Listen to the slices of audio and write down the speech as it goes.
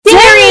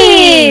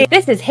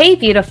This is Hey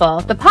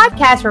Beautiful, the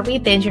podcast where we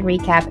binge and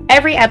recap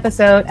every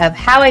episode of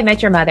How I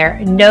Met Your Mother.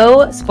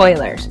 No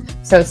spoilers.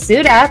 So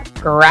suit up,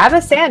 grab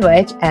a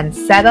sandwich, and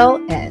settle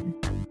in.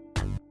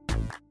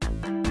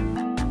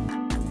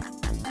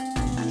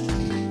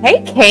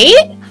 Hey,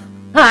 Kate.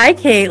 Hi,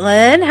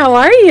 Caitlin. How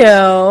are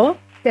you?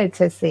 Good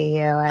to see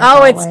you.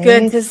 It's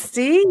good to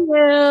see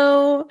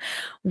you.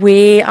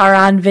 We are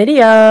on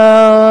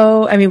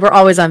video. I mean, we're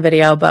always on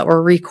video, but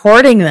we're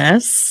recording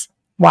this.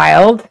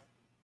 Wild.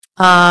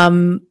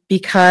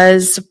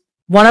 Because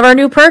one of our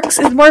new perks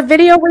is more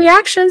video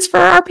reactions for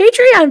our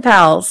Patreon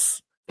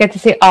pals. Get to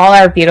see all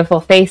our beautiful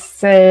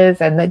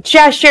faces and the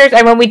gestures.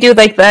 And when we do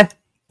like the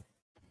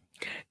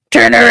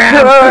turn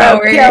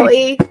around,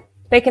 Kelly,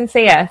 they can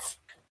see us.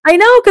 I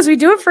know, because we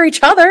do it for each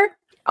other.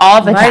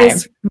 All the time.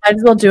 Might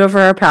as well do it for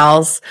our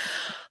pals.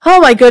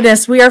 Oh my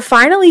goodness. We are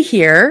finally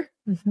here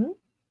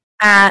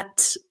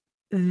at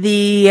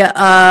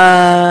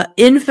the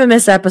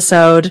infamous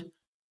episode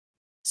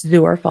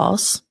True or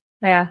False.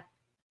 Yeah.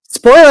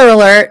 Spoiler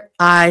alert,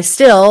 I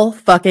still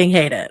fucking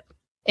hate it.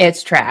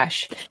 It's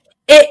trash.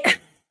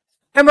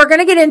 And we're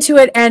gonna get into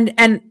it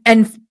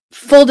and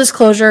full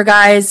disclosure,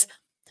 guys,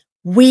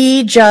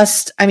 I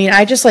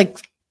just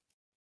like,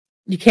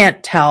 you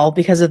can't tell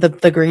because of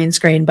the green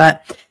screen,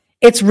 but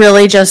it's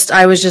really just,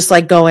 I was just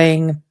like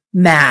going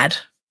mad,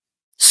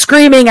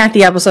 screaming at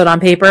the episode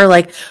on paper.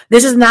 Like,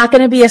 this is not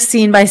going to be a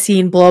scene by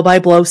scene, blow by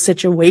blow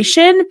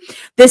situation.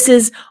 This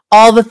is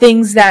all the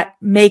things that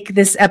make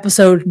this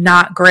episode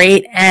not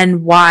great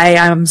and why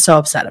I'm so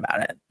upset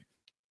about it.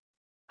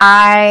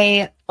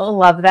 I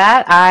love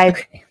that. I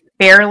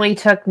barely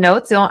took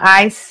notes.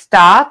 I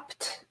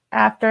stopped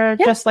after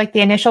just like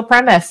the initial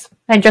premise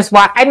and just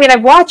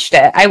I've watched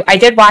it. I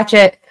did watch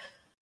it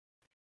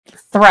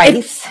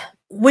thrice.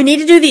 We need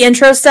to do the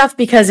intro stuff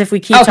because if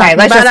we keep talking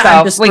about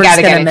it, we're just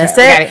going to miss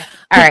it.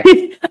 All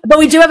right. But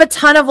we do have a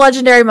ton of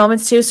legendary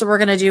moments too. So we're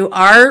going to do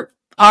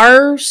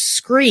our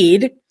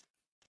screed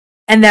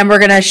and then we're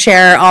going to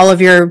share all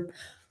of your,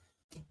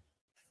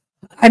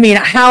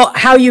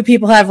 how you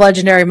people have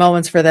legendary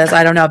moments for this.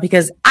 I don't know,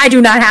 because I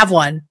do not have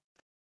one.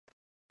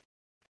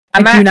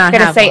 I'm not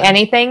going to say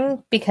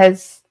anything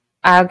because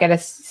I'll get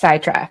us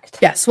sidetracked.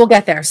 Yes, we'll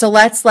get there. So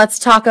let's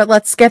talk.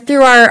 Let's get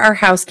through our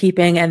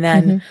housekeeping and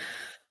then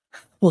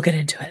we'll get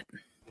into it.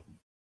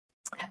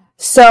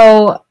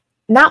 So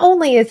not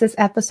only is this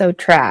episode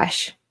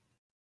trash,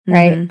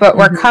 right? But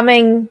we're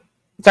coming,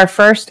 it's our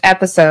first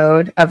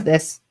episode of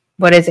this,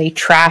 what is a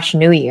trash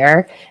new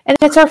year. And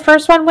it's our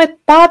first one with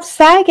Bob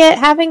Saget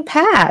having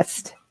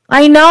passed.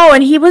 I know.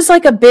 And he was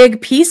like a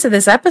big piece of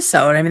this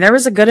episode. I mean, there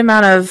was a good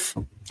amount of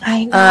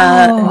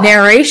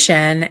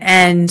narration.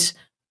 And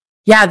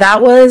yeah,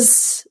 that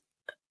was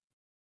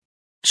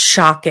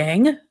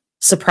shocking,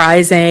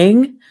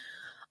 surprising.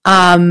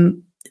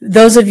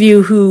 Those of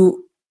you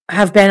who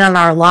have been on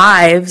our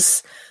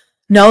lives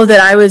know that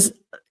I was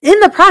in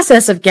the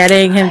process of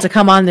getting him to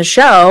come on the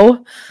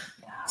show.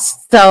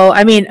 So,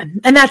 I mean,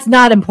 and that's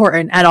not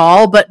important at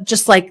all, but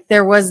just like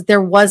there was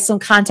some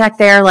contact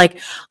there. Like,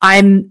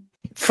 I'm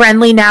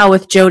friendly now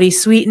with Jodie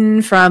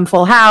Sweetin from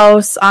Full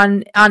House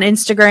on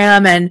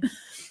Instagram. And,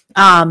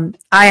 I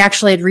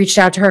actually had reached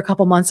out to her a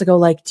couple months ago.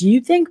 Like, do you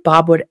think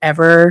Bob would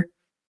ever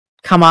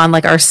come on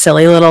like our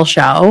silly little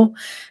show?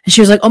 And she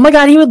was like, oh my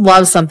God, he would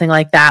love something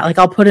like that. Like,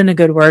 I'll put in a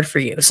good word for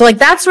you. So like,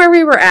 that's where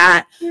we were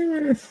at.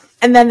 And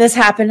then this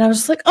happened. I was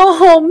just like,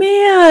 oh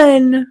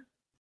man,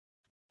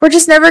 we're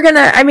just never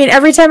gonna,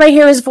 every time I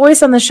hear his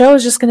voice on the show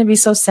is just going to be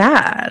so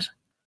sad.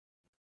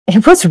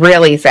 It was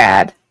really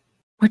sad.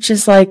 Which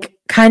is like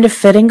kind of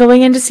fitting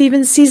going into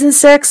season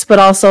 6, but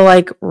also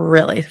like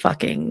really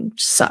fucking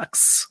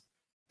sucks.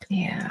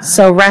 Yeah.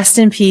 So rest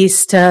in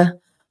peace to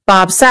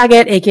Bob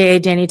Saget, aka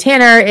Danny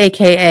Tanner,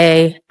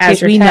 aka as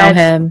Future we Ted.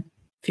 know him,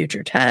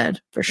 Future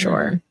Ted, for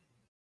sure.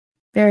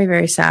 Very,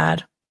 very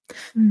sad.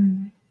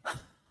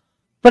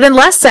 But in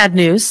less sad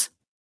news,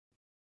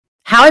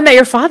 How I Met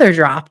Your Father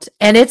dropped,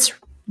 and it's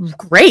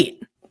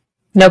great.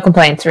 No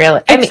complaints,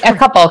 really. I mean, a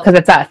couple because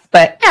it's us,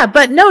 but yeah,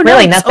 but no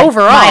really notes nothing.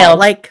 Overall.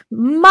 Like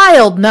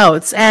mild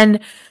notes, and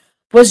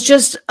was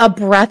just a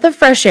breath of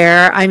fresh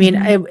air. I mean,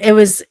 it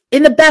was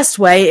in the best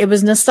way. It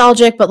was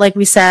nostalgic, but like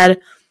we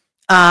said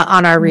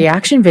on our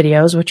reaction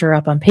videos, which are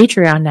up on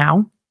Patreon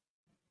now,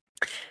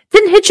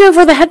 didn't hit you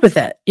over the head with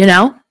it, you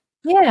know?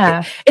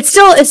 Yeah. It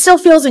still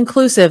feels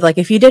inclusive. Like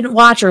if you didn't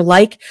watch or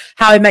like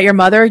How I Met Your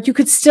Mother, you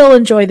could still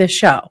enjoy this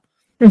show.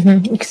 I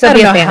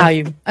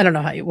don't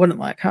know how you wouldn't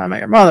like How I Met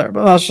Your Mother,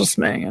 but that's just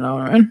me, you know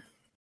what I mean?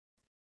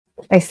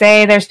 They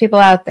say there's people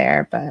out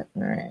there, but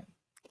all right.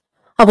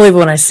 I'll believe it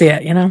when I see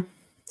it, you know?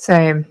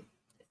 Same.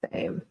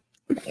 We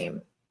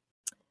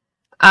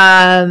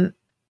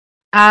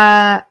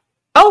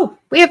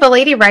have a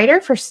lady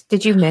writer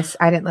did you miss?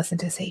 I didn't listen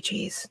to Say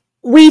Cheese.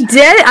 We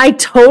did. I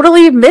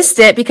totally missed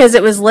it because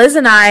it was Liz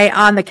and I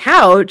on the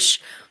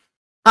couch.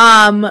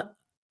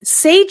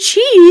 Say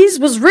Cheese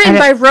was written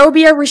by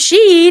Robia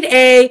Rashid,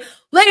 a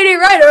lady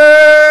writer.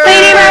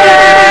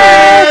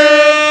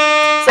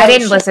 I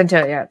didn't listen to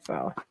it yet,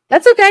 so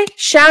that's okay.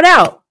 Shout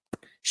out.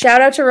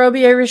 Shout out to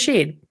Robia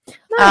Rashid.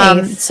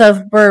 Nice.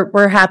 So we're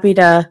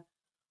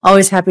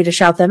always happy to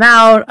shout them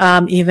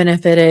out, even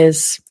if it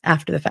is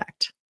after the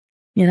fact,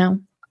 you know?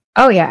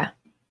 Oh yeah.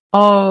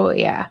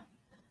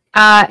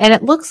 And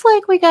it looks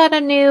like we got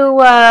a new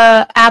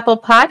Apple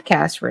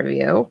Podcast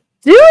review.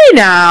 Do we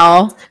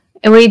now?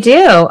 And we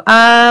do.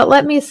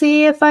 Let me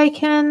see if I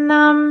can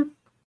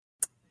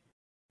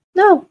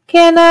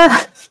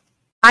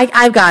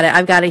I've got it.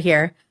 I've got it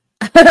here.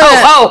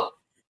 oh.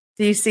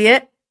 Do you see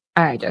it?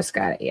 I just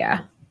got it,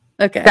 yeah.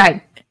 Okay.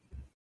 Right.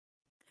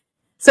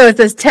 So it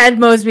says Ted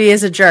Mosby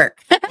is a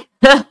jerk.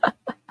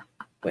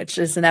 Which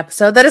is an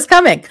episode that is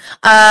coming.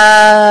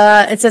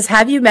 It says,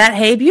 have you met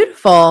Hey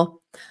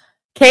Beautiful?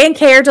 Kay and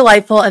Kay are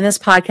delightful, and this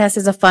podcast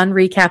is a fun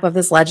recap of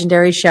this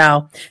legendary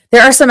show.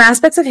 There are some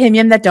aspects of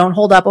Himium that don't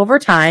hold up over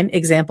time.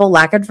 Example,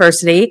 lack of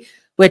diversity,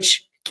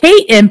 which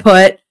Kate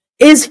input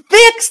is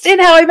fixed in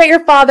How I Met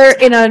Your Father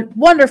in a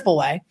wonderful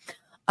way.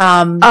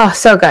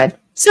 So good.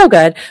 So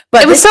good.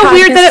 But it was so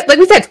weird that, like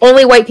we said, it's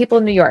only white people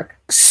in New York.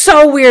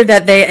 So weird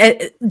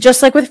that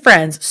just like with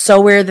Friends,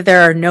 so weird that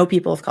there are no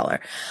people of color.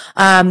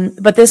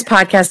 But this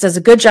podcast does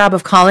a good job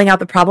of calling out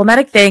the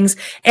problematic things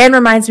and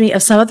reminds me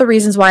of some of the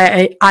reasons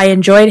why I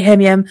enjoyed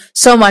Himium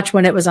so much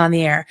when it was on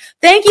the air.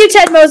 Thank you,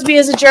 Ted Mosby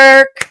is a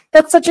jerk.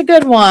 That's such a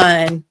good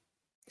one.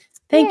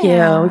 Thank you.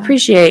 We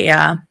appreciate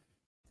ya.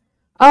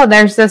 Oh,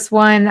 there's this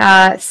one,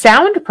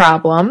 sound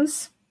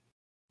problems.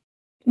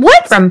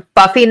 What? From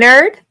Buffy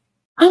Nerd.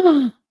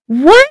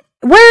 What?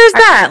 Where is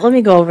that? Let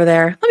me go over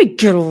there. Let me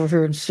get over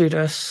here and see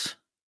this.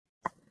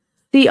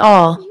 See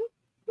all.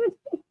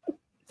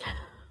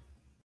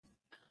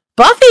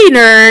 Buffy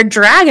Nerd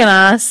dragging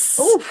us.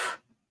 Oof.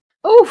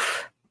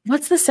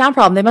 What's the sound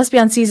problem? They must be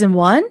on season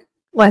 1?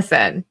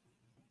 Listen.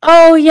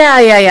 Oh,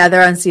 yeah.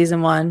 They're on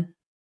season 1.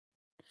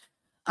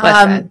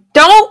 Listen.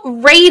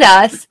 Don't rate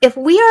us if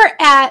we are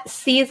at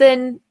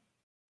season...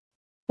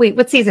 Wait,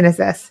 what season is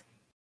this?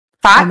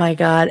 5? Oh my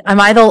God.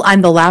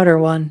 I'm the louder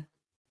one.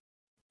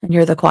 And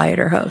you're the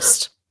quieter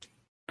host.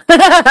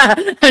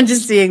 I'm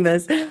just seeing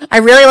this. I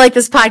really like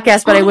this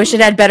podcast, but I wish it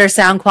had better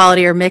sound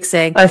quality or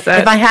mixing. Listen.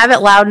 If I have it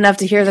loud enough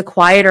to hear the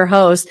quieter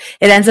host,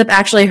 it ends up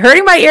actually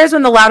hurting my ears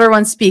when the louder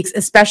one speaks,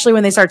 especially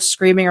when they start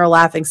screaming or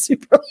laughing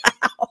super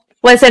loud.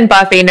 Listen,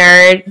 Buffy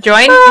Nerd,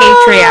 join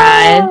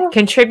Patreon,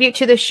 contribute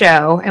to the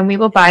show, and we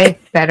will buy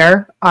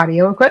better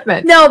audio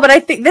equipment. No, but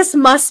I think this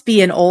must be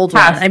an old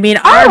one. I mean,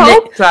 I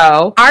hope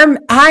so.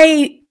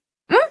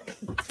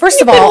 First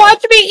you of all, can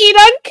watch me eat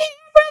on camera.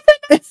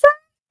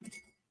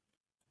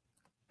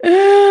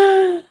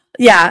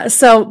 Yeah.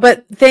 So,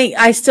 but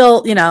I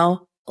still,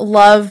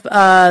 love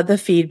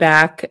the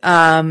feedback.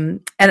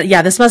 And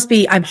yeah, this must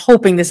be. I'm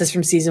hoping this is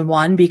from season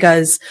 1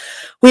 because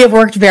we have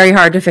worked very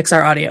hard to fix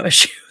our audio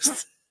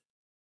issues.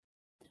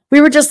 We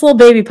were just little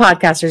baby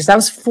podcasters. That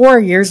was 4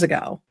 years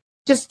ago.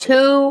 Just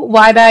 2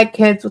 wide-eyed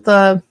kids with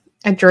a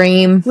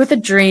dream. With a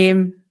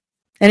dream.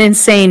 An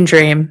insane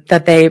dream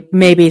that they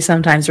maybe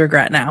sometimes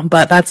regret now,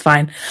 but that's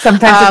fine.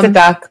 Sometimes it's a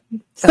duck.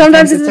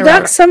 Sometimes it's a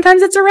duck.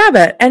 Sometimes it's a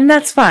rabbit, and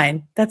that's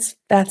fine. That's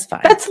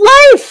fine. That's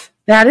life.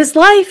 That is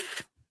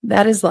life.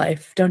 That is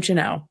life. Don't you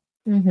know?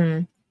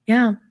 Mm-hmm.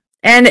 Yeah.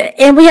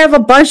 And we have a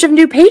bunch of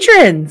new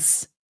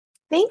patrons.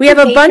 We have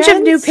a bunch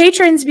of new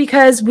patrons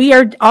because we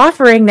are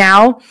offering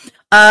now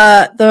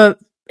the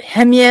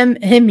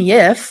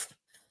Himyif,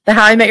 the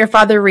How I Met Your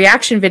Father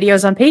reaction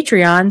videos on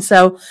Patreon.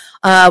 So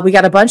we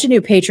got a bunch of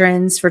new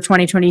patrons for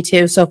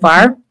 2022 so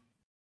far. Mm-hmm.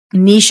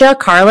 Nisha,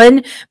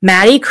 Carlin,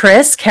 Maddie,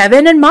 Chris,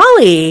 Kevin, and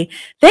Molly.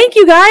 Thank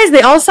you guys.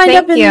 They all signed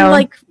up in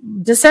like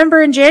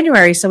December and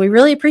January. So we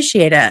really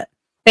appreciate it.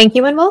 Thank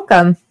you and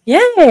welcome.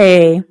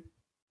 Yay.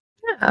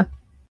 Yeah.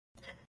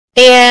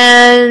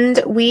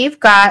 And we've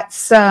got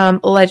some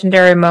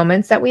legendary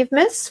moments that we've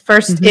missed.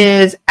 First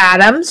is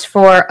Adam's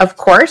for, of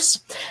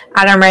course.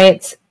 Adam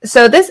writes,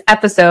 so this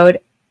episode,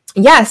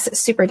 yes,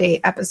 super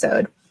date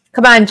episode.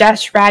 Come on,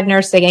 Josh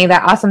Radnor singing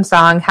that awesome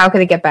song. How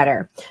could it get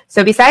better?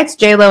 So besides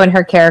J-Lo and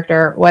her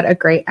character, what a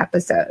great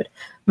episode.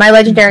 My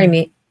legendary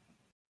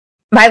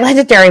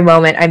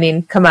moment, I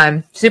mean, come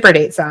on, super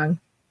date song.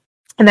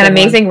 And that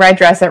amazing red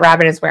dress that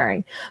Robin is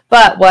wearing.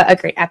 But what a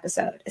great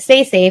episode.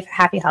 Stay safe.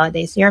 Happy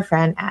holidays to your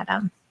friend,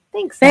 Adam.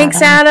 Thanks,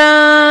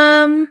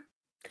 Adam.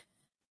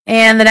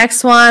 And the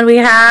next one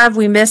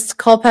we missed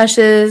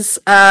Kolpesh's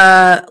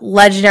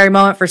legendary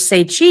moment for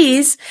Say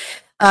Cheese.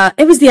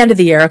 It was the end of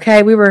the year,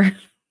 okay?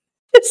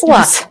 It's a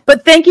lot.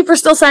 But thank you for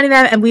still signing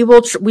them, and we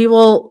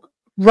will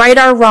right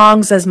our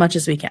wrongs as much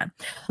as we can.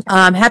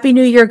 Happy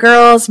New Year,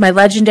 girls. My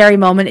legendary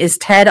moment is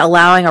Ted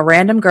allowing a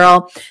random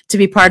girl to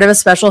be part of a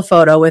special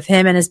photo with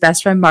him and his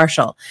best friend,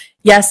 Marshall.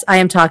 Yes, I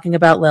am talking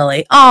about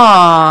Lily.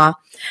 Aww.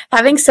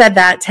 Having said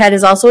that, Ted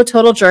is also a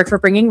total jerk for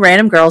bringing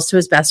random girls to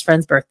his best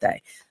friend's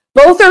birthday.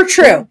 Both are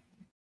true.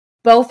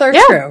 Both are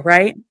true,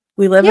 right?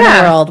 We live in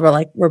a world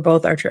where we're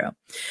both are true.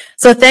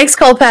 So thanks,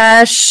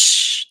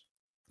 Kolpesh.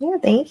 Yeah,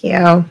 thank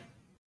you.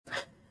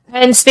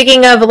 And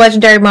speaking of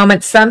legendary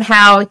moments,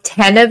 somehow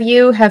 10 of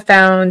you have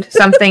found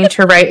something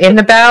to write in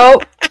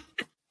about.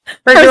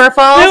 For Zoomer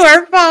Falls?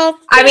 Zoomer Falls.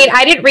 I mean,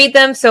 I didn't read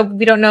them, so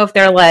we don't know if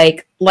they're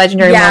like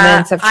legendary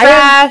moments of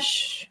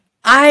trash.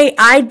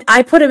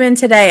 I put them in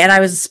today, and I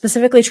was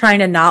specifically trying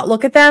to not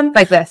look at them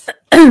like this.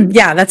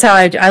 Yeah, that's how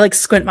I like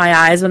squint my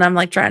eyes when I'm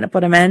like trying to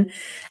put them in.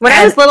 When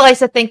I was little, I used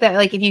to think that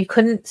like if you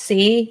couldn't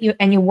see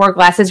and you wore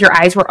glasses, your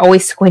eyes were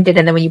always squinted,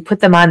 and then when you put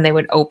them on, they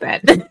would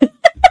open.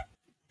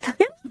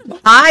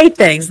 Eye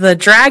things, the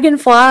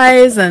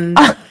dragonflies and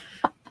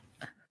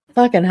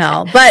fucking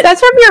hell. But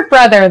that's from your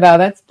brother,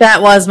 though.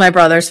 That was my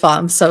brother's fault.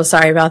 I'm so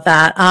sorry about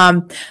that.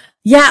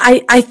 Yeah,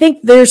 I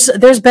think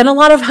there's been a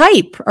lot of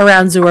hype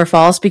around Zoomer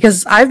Falls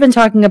because I've been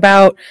talking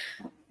about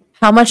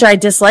how much I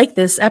dislike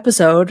this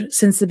episode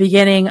since the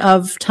beginning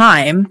of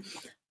time,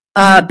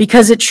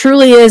 because it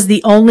truly is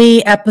the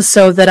only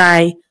episode that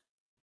I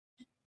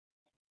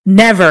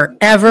never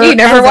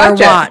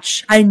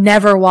watch. I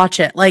never watch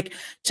it. Like,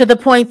 to the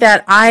point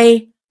that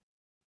I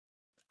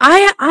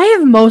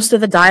have most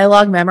of the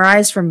dialogue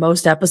memorized from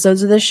most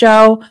episodes of this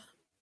show.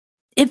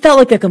 It felt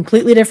like a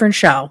completely different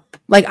show.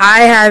 Like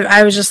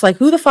I was just like,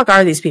 who the fuck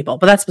are these people?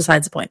 But that's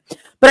besides the point.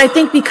 But I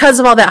think because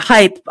of all that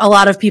hype, a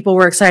lot of people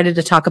were excited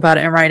to talk about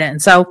it and write in.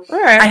 So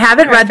I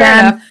haven't read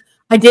them. Enough.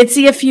 I did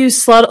see a few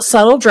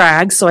subtle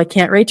drags, so I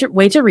can't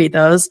wait to read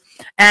those.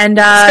 And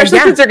especially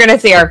since they're going to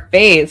see our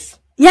face.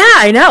 Yeah,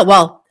 I know.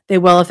 Well, they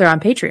will if they're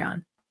on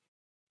Patreon.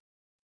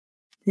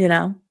 You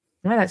know?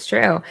 Yeah, that's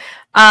true.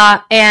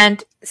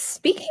 And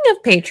speaking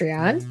of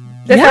Patreon,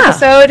 this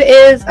episode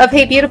of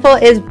Hey Beautiful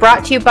is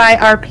brought to you by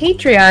our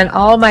Patreon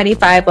Almighty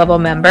 5 level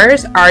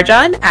members,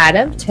 Arjan,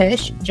 Adam,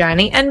 Tish,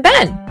 Johnny, and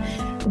Ben.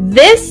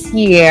 This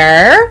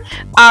year,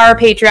 our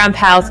Patreon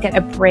pals get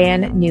a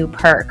brand new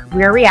perk.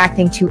 We're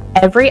reacting to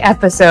every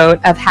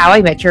episode of How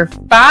I Met Your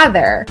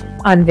Father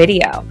on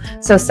video.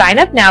 So sign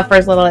up now for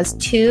as little as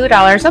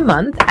 $2 a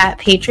month at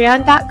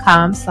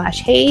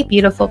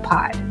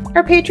patreon.com/HeyBeautifulPod.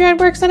 Our Patreon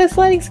works on a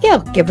sliding scale.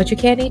 Give what you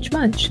can each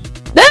month.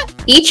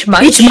 Each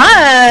month?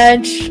 I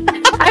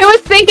was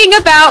thinking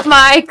about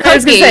my cookie. I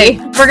was gonna say,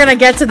 we're going to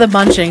get to the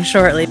munching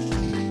shortly.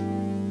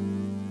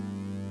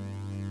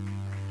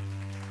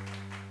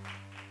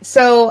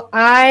 So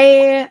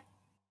I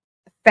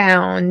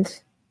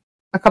found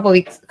a couple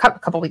weeks ago,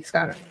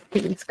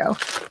 2 weeks ago,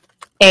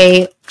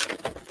 a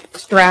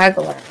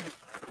straggler.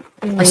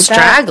 A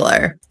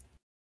straggler?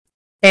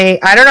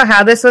 I don't know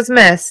how this was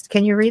missed.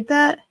 Can you read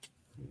that?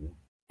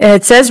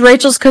 It says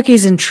Rachel's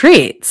Cookies and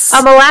Treats.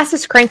 A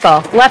molasses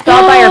crinkle left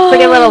all by her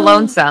pretty little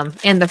lonesome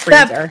in the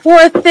freezer. That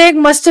poor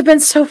thing must have been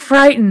so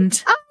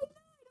frightened. I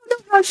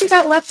don't know how she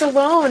got left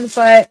alone,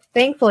 but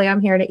thankfully I'm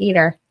here to eat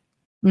her.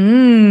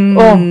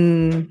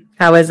 Oh.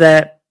 How is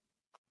it?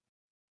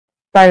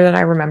 Better than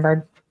I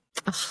remembered.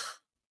 I'm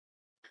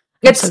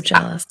so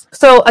jealous.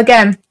 So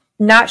again,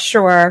 not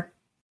sure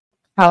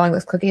how long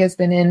this cookie has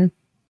been in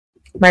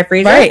my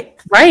freezer.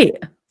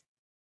 Right.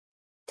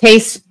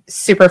 Tastes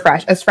super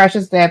fresh as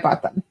the day I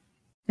bought them.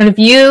 And if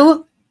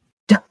you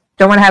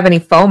don't want to have any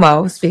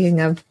FOMO,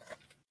 speaking of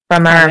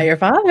from your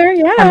father,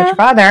 your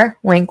father,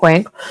 wink,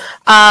 wink. If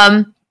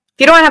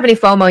you don't want to have any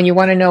FOMO and you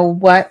want to know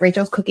what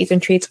Rachel's Cookies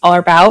and Treats are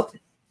about, you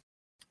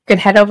can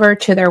head over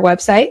to their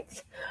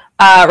website,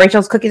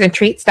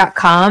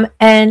 rachelscookiesandtreats.com,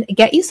 and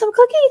get you some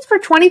cookies for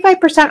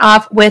 25%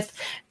 off with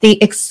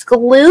the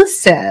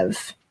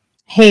exclusive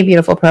Hey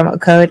Beautiful promo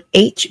code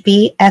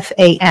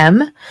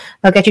HBFAM.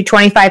 They'll get you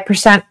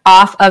 25%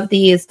 off of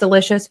these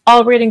delicious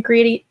all real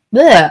ingredients,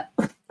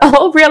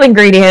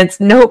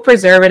 no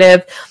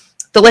preservative,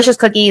 delicious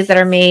cookies that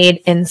are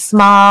made in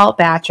small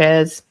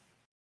batches,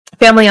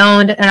 family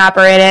owned and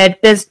operated.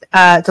 It's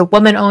a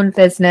woman owned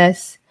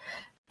business.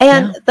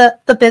 And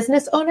the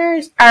business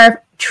owners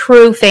are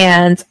true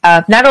fans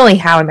of not only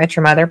How I Met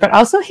Your Mother, but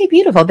also Hey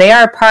Beautiful. They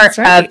are part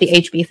of the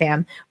HB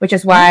fam, which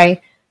is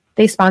why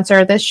they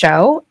sponsor this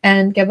show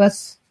and give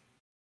us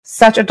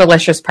such a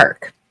delicious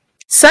perk.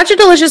 Such a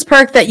delicious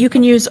perk that you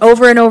can use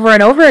over and over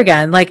and over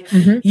again. Like,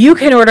 you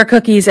can order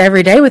cookies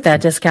every day with that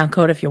discount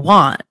code if you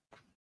want.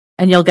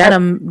 And you'll get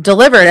them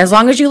delivered as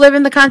long as you live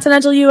in the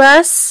continental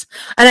U.S.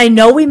 And I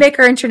know we make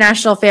our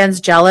international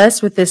fans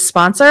jealous with this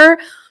sponsor.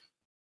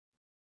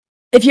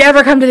 If you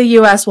ever come to the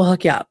U.S., we'll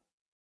hook you up.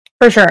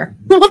 For sure.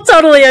 We'll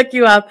totally hook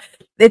you up.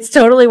 It's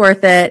totally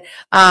worth it.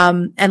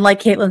 And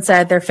like Caitlin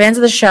said, they're fans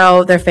of the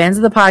show. They're fans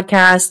of the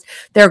podcast.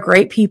 They're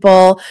great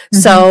people.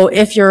 So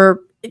if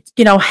you're,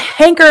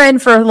 hankering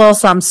for a little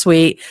something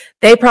sweet,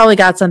 they probably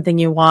got something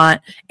you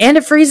want. And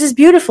it freezes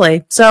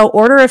beautifully. So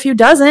order a few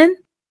dozen,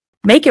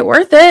 make it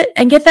worth it,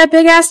 and get that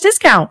big ass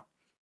discount.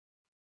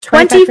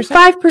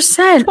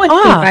 25%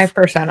 off.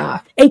 25%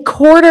 off. A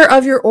quarter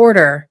of your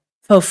order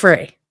for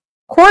free.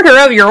 Quarter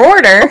of your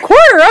order? A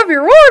quarter of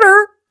your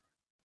order?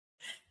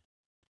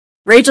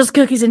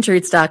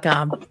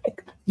 Rachel'sCookiesandTreats.com.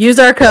 Use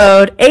our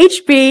code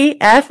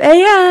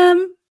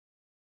HBFAM.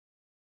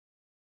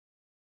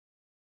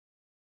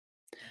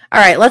 All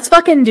right, let's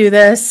fucking do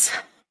this.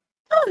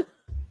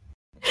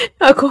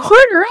 A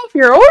quarter of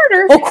your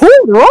order? A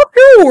quarter of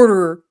your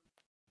order.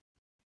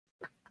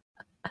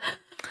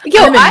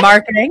 I'm in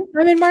marketing.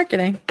 I'm in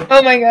marketing.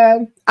 Oh my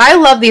God. I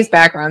love these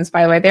backgrounds,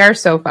 by the way. They are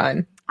so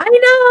fun. I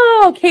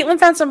know. Caitlin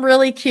found some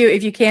really cute,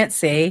 if you can't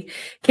see,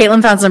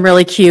 Caitlin found some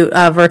really cute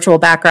virtual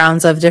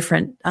backgrounds of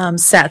different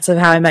sets of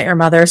How I Met Your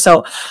Mother.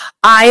 So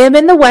I am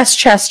in the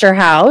Westchester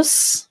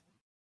house.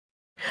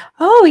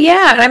 Oh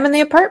yeah, and I'm in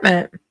the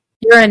apartment.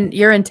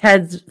 You're in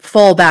Ted's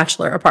full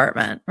bachelor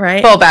apartment,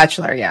 right? Full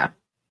bachelor, yeah.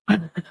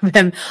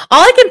 Him.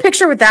 All I can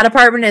picture with that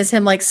apartment is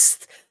him like,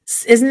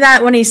 isn't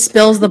that when he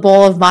spills the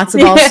bowl of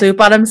matzo ball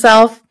soup on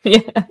himself?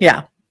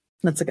 Yeah,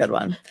 that's a good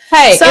one.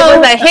 Hey, so, it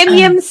was a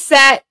Himium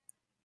set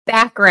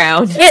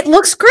background. It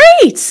looks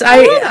great.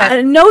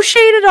 I no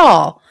shade at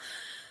all.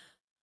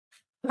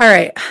 All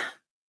right,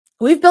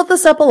 we've built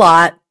this up a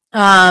lot,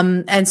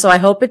 and so I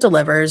hope it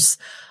delivers.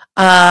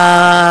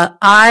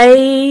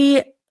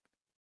 I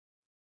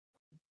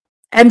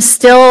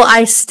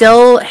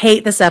still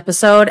hate this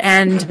episode,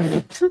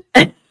 and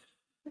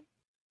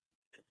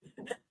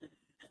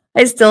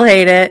I still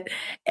hate it.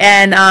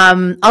 And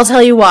I'll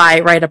tell you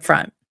why right up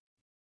front.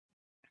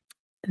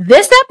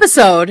 This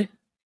episode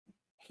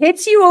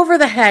hits you over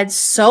the head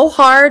so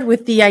hard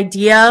with the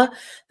idea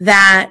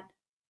that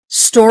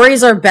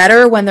stories are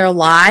better when they're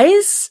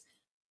lies.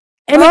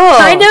 And it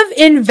kind of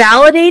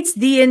invalidates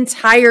the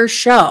entire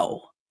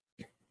show.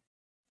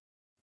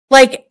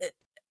 Like,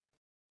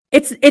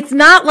 it's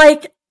not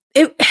like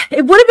it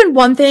would have been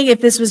one thing if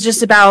this was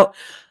just about,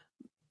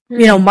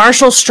 you know,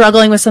 Marshall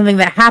struggling with something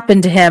that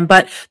happened to him,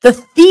 but the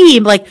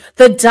theme, like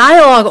the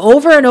dialogue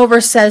over and over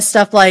says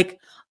stuff like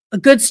a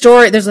good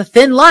story. There's a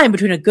thin line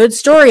between a good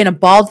story and a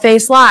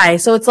bald-faced lie.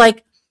 So it's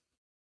like,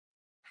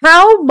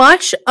 how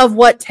much of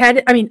what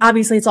Ted, I mean,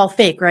 obviously it's all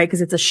fake, right?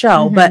 Because it's a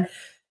show, but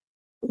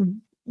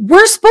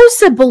we're supposed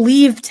to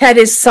believe Ted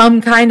is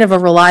some kind of a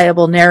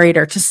reliable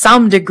narrator to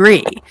some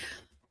degree.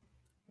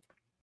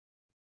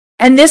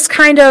 And this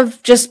kind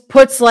of just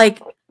puts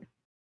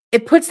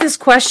this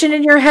question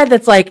in your head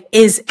that's like,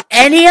 is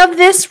any of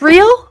this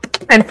real?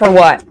 And for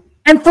what?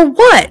 And for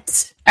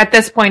what? At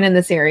this point in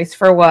the series,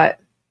 for what?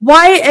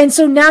 Why? And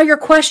so now you're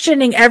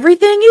questioning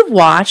everything you've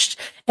watched,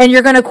 and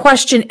you're going to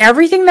question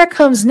everything that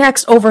comes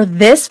next over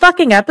this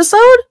fucking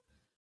episode?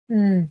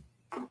 And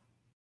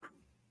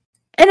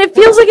it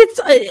feels like it's...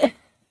 all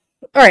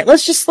right,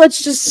 let's just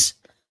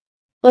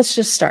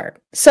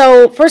start.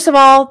 So, first of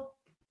all,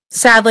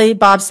 sadly,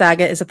 Bob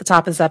Saget is at the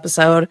top of this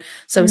episode,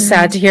 so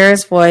sad to hear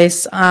his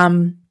voice.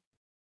 And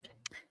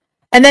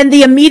then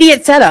the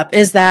immediate setup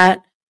is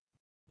that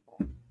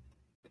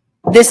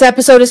this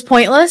episode is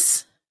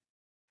pointless.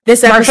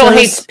 Marshall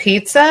hates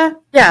pizza?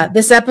 Yeah,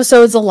 this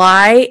episode's a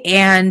lie,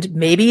 and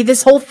maybe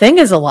this whole thing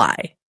is a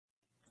lie.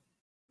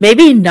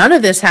 Maybe none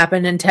of this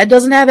happened, and Ted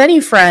doesn't have any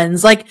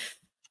friends. Like,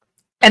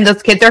 and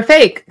those kids are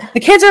fake. The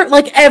kids are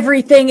like,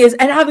 everything is,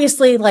 and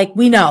obviously, like,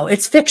 we know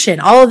it's fiction.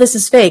 All of this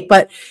is fake,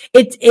 but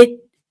it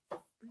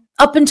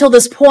up until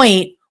this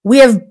point, we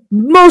have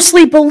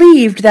mostly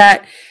believed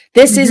that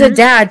this is a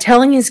dad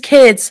telling his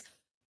kids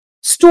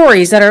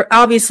stories that are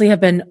obviously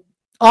have been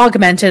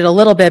augmented a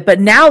little bit, but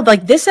now,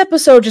 like, this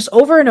episode just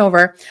over and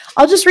over,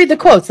 I'll just read the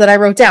quotes that I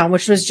wrote down,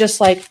 which was just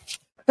like,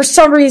 for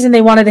some reason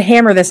they wanted to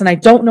hammer this, and I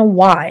don't know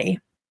why.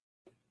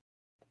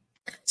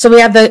 So we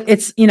have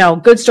it's, you know,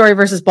 good story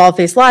versus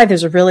bald-faced lie.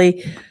 There's a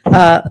really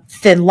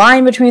thin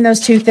line between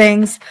those two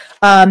things.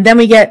 Then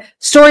we get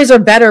stories are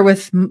better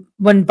with,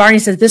 when Barney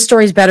says this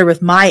story is better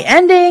with my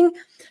ending.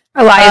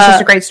 A lie is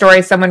just a great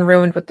story someone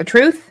ruined with the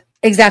truth.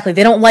 Exactly.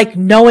 They don't like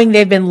knowing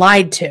they've been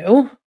lied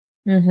to.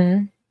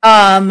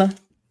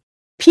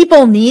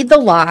 People need the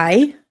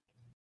lie.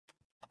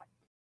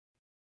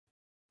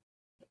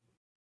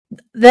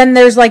 Then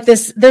there's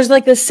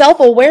this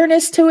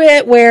self-awareness to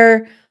it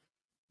where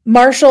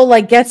Marshall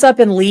like gets up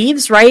and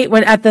leaves right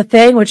when at the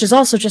thing, which is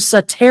also just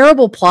a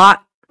terrible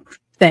plot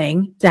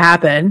thing to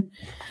happen.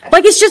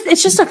 Like, it's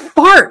just a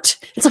fart.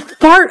 It's a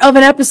fart of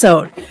an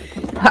episode.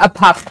 A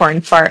popcorn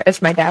fart, as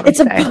my dad would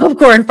say. It's a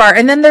popcorn fart.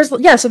 And then there's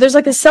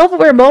like this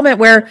self-aware moment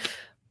where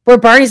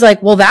Barney's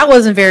like, well, that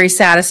wasn't very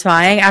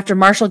satisfying after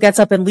Marshall gets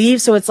up and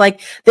leaves. So it's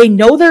like, they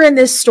know they're in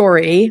this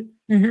story.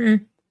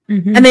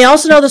 And they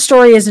also know the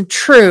story isn't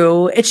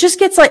true. It just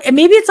gets like,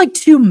 maybe it's like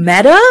too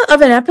meta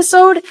of an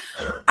episode.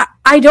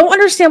 I don't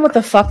understand what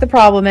the fuck the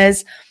problem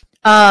is.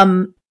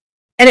 And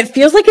it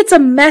feels like it's a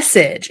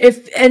message.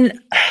 And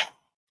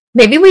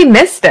maybe we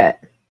missed it.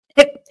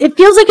 It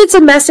feels like it's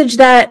a message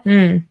that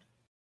didn't,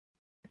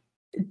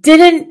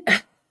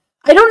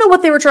 I don't know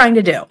what they were trying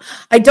to do.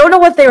 I don't know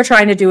what they were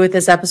trying to do with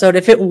this episode.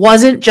 If it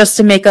wasn't just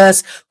to make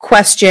us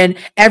question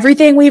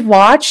everything we've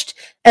watched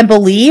and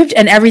believed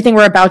and everything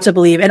we're about to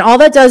believe. And all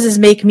that does is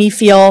make me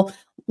feel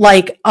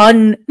like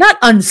not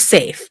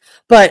unsafe,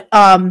 but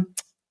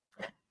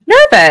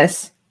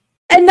nervous.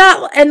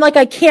 And like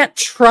I can't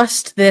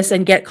trust this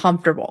and get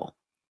comfortable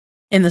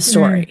in the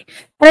story.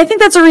 And I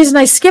think that's the reason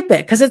I skip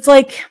it, because it's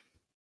like,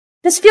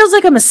 this feels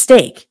like a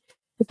mistake.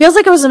 It feels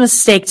like it was a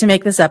mistake to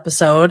make this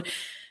episode.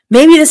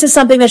 Maybe this is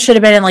something that should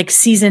have been in like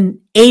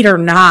season 8 or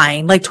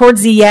 9, like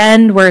towards the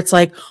end where it's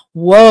like,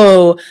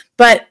 whoa.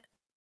 But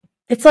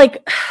it's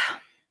like,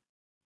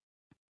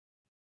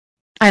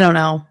 I don't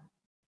know.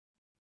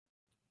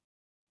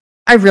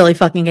 I really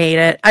fucking hate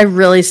it. I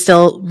really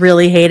still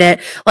really hate it.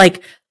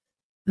 Like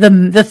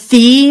the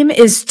theme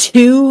is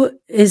too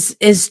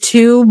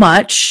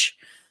much.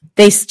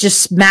 They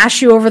just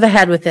smash you over the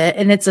head with it,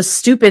 and it's a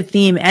stupid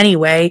theme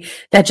anyway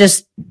that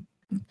just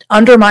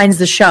undermines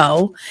the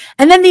show.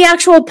 And then the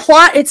actual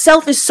plot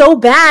itself is so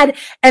bad,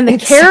 and the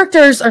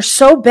characters are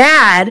so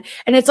bad,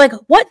 and it's like,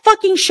 what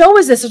fucking show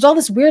is this? There's all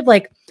this weird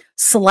like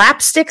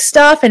slapstick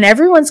stuff, and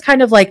everyone's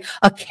kind of like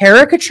a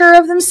caricature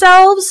of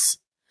themselves.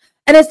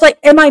 And it's like,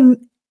 am I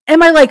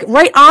like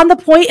right on the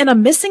point and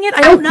I'm missing it?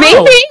 I don't know.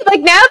 Maybe like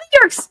now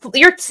that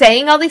you're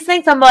saying all these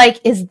things, I'm like,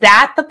 is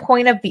that the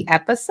point of the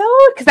episode?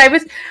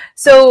 Because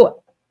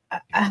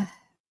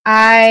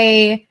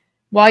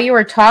while you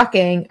were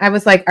talking, I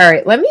was like, all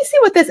right, let me see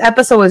what this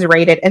episode was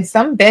rated. And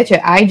some bitch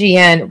at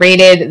IGN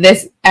rated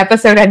this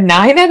episode a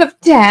 9 out of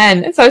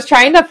 10. So I was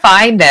trying to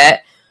find it.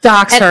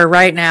 Dox her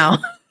right now.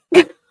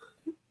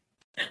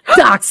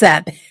 Dox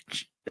that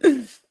bitch.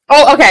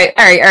 Oh, okay.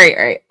 All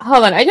right.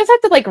 Hold on. I just have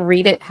to like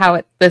read it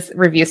how this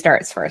review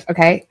starts first,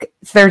 okay?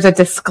 So there's a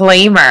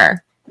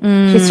disclaimer.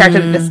 She starts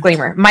with a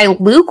disclaimer. My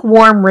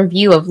lukewarm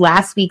review of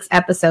last week's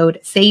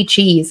episode, Say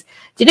Cheese,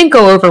 didn't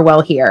go over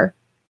well here.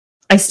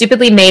 I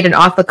stupidly made an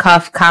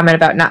off-the-cuff comment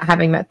about not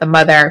having met the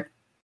mother.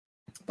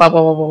 Blah,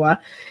 blah, blah, blah, blah.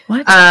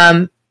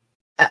 What?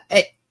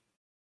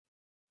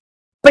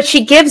 But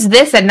she gives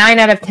this a 9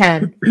 out of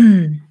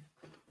 10.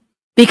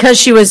 Because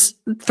she was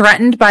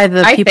threatened by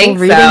the people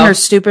reading her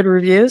stupid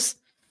reviews?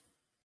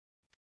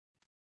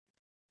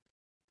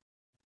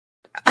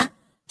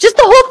 Just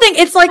the whole thing.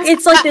 It's like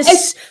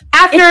this.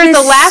 After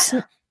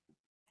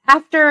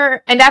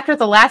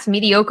the last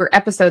mediocre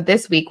episode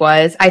this week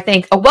was, I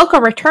think, a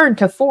welcome return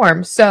to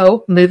form.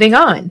 So moving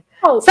on.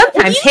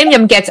 Sometimes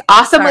Himyam gets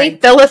awesomely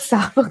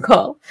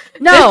philosophical.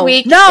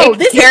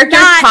 This characters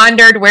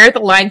pondered where the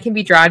line can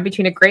be drawn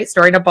between a great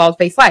story and a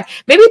bald-faced lie.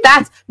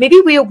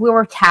 Maybe we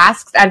were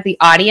tasked as the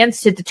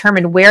audience to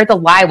determine where the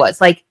lie was.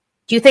 Like,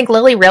 do you think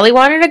Lily really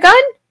wanted a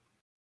gun?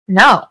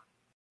 No.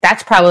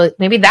 That's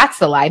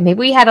the lie. Maybe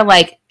we had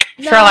to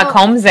Sherlock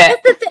Holmes it.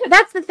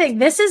 That's the thing.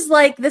 This is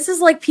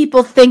like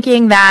people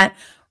thinking that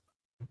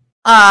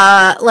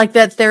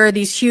that there are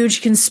these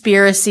huge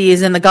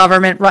conspiracies in the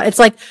government. It's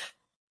like,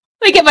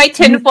 I get my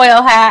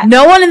tinfoil hat.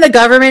 No one in the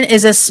government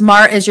is as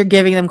smart as you're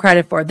giving them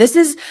credit for.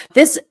 This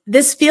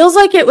feels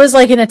like it was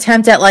like an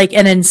attempt at like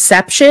an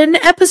Inception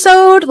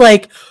episode.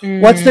 Like,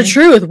 what's the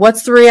truth?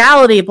 What's the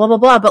reality? Blah, blah,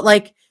 blah. But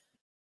like,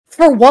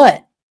 for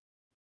what?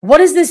 What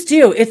does this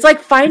do? It's like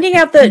finding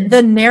out that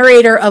the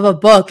narrator of a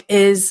book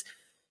is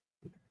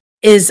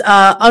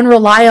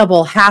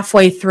unreliable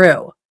halfway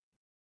through.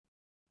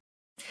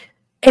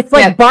 It's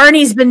like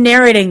Barney's been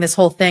narrating this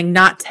whole thing,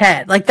 not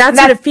Ted. Like, that's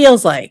what it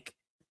feels like.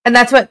 And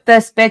that's what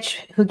this bitch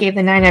who gave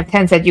the 9 out of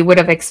 10 said. You would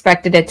have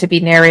expected it to be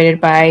narrated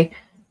by...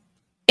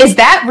 Is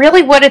that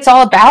really what it's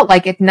all about?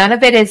 Like, if none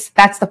of it is...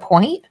 That's the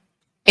point?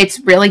 It's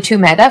really too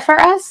meta for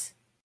us?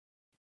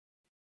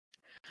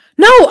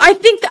 No, I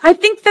think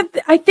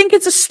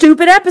it's a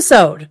stupid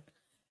episode.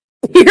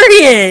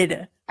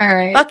 Period. All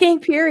right. Fucking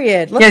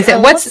period. Let's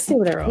see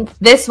what I wrote.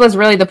 This was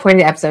really the point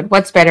of the episode.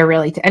 What's better,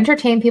 really? To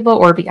entertain people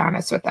or be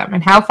honest with them?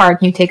 And how far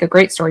can you take a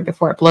great story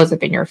before it blows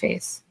up in your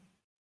face?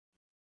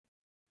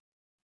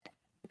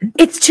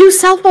 It's too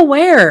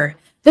self-aware.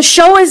 The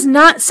show is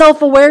not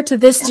self-aware to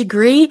this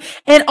degree.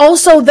 And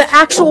also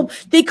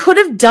they could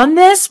have done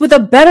this with a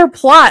better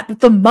plot,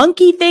 but the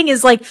monkey thing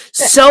is like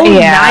so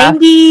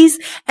 90s,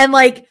 and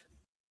like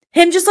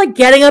him just like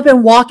getting up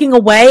and walking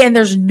away and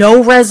there's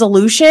no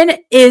resolution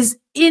is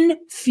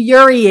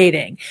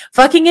infuriating.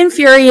 Fucking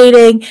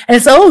infuriating. And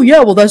it's, oh yeah,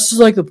 well that's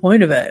just like the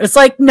point of it. It's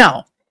like,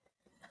 no.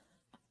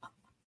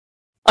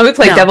 I'm gonna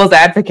play devil's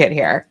advocate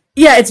here.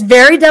 Yeah, it's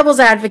very devil's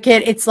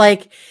advocate. It's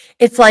like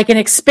an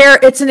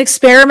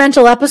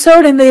experimental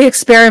episode, and the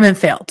experiment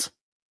failed.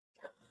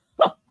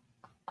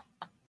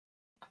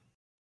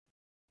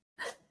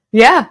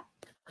 Yeah.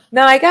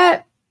 No, I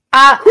got...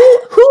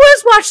 Who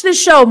has watched this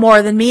show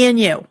more than me and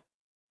you?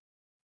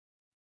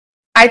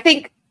 I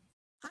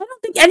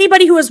don't think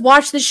anybody who has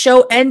watched this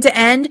show end to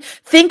end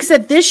thinks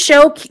that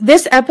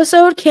this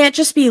episode can't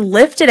just be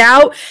lifted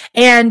out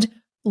and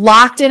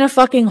locked in a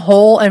fucking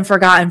hole and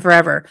forgotten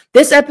forever.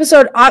 This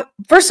episode,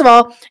 first of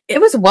all,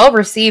 it was well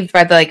received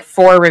by the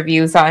 4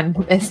 reviews on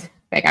this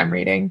thing I'm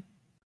reading.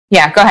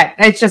 Yeah, go ahead.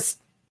 It's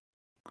just,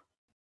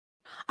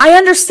 I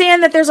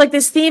understand that there's like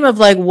this theme of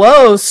like,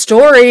 whoa,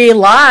 story,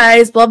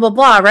 lies, blah, blah,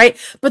 blah, right?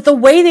 But the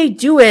way they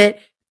do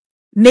it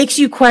makes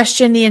you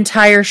question the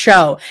entire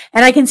show.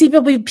 And I can see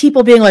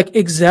people being like,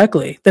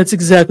 exactly, that's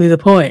exactly the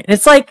point. And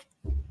it's like,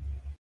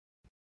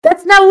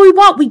 that's not what we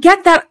want. We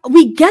get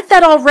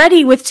that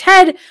already with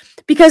Ted,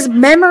 because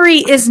memory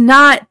is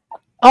not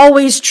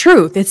always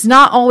truth. It's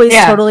not always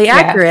totally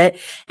accurate.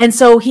 And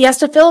so he has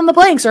to fill in the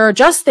blanks or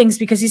adjust things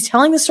because he's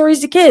telling the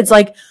stories to kids.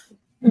 Like,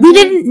 we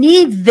didn't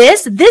need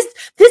this.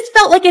 This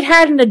felt like it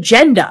had an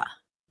agenda.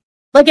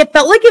 Like, it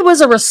felt like it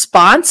was a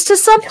response to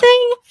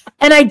something,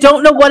 and I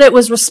don't know what it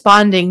was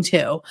responding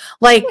to.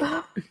 Like,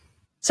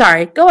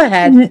 Sorry, go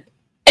ahead. No,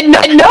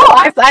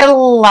 I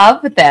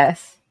love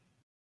this.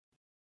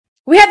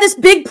 We have this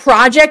big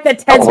project that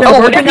Ted's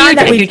been working on.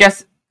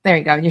 There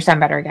you go. You sound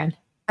better again.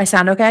 I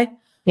sound okay?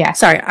 Yeah.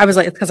 Sorry, I was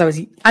like, because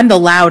I'm the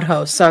loud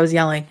host, so I was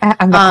yelling.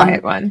 I'm the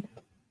quiet one.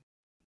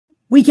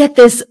 We get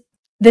this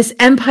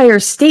Empire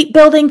State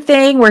Building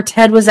thing where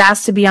Ted was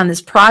asked to be on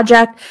this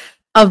project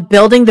of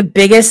building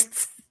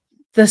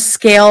the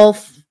scale,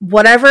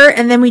 whatever,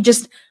 and then we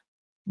just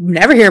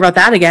never hear about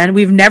that again.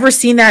 We've never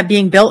seen that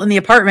being built in the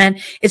apartment.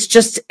 It's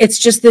just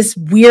this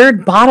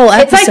weird bottle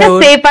episode. It's like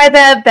a Saved by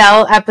the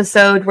Bell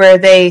episode where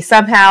they're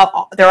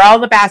all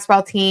on the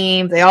basketball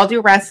team, they all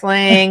do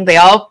wrestling, they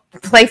all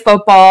play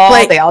football,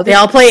 they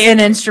all play an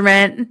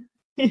instrument.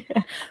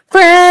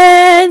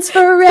 Friends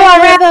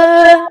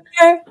forever.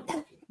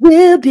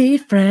 We'll be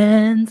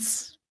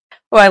friends.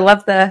 Oh, I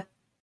love we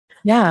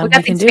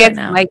can do it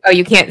now. Oh,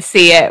 you can't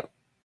see it.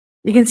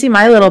 You can see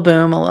my little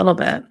boom a little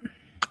bit.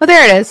 Oh,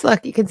 there it is.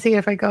 Look, you can see it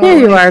if I go. There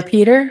you are,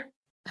 Peter.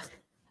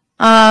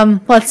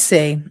 Let's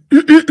see.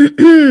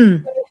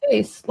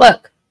 Face.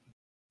 Look.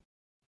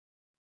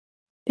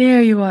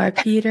 There you are,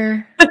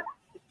 Peter.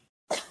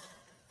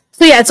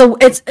 So yeah,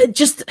 it's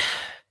just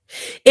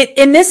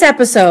in this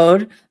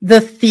episode,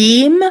 the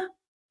theme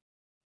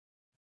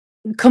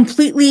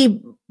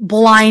completely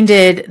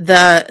blinded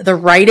the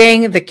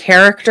writing, the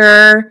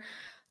character,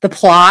 the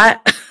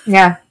plot.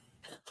 Yeah.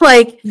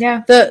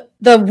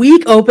 The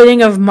weak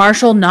opening of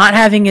Marshall not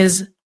having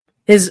his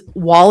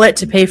wallet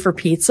to pay for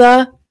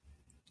pizza,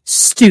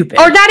 stupid.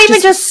 Or not even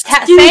just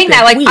saying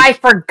that, like, weak. I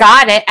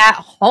forgot it at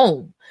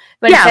home.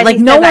 But yeah, like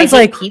no one's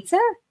like pizza.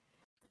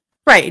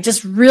 Right,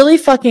 just really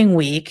fucking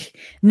weak.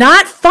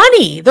 Not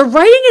funny. The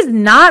writing is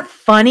not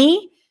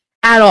funny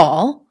at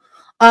all.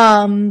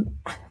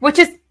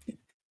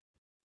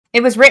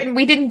 It was written.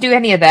 We didn't do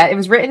any of that. It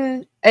was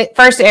written. It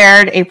first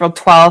aired April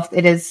 12th.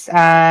 It is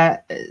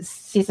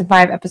season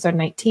 5, episode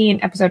 19,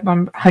 episode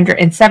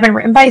 107,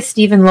 written by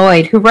Stephen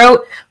Lloyd, who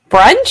wrote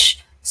Brunch,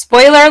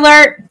 Spoiler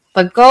Alert,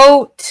 The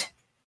Goat,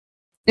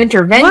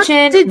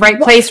 Intervention, Right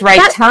Place,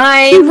 Right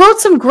Time. He wrote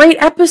some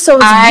great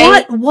episodes.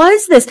 What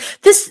was this?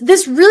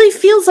 This really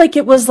feels like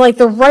it was like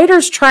the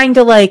writers trying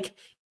to like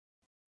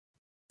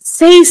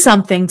say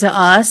something to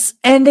us,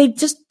 and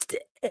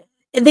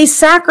they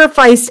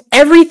sacrificed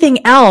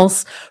everything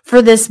else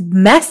for this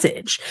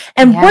message.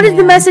 And what is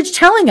the message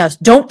telling us?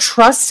 Don't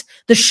trust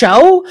the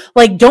show?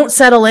 Like, don't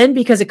settle in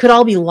because it could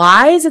all be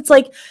lies? It's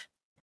like,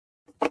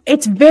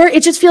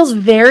 it just feels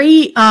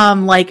very,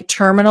 like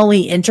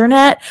terminally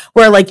internet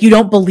where like you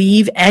don't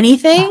believe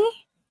anything.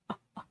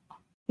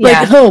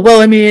 Like, oh,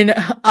 well, I mean,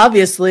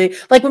 obviously,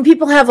 like when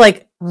people have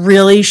like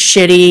really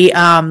shitty,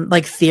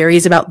 like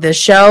theories about this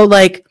show,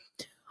 like,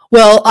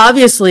 well,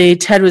 obviously,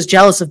 Ted was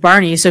jealous of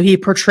Barney, so he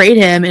portrayed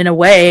him in a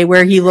way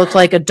where he looked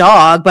like a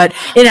dog, but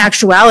in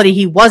actuality,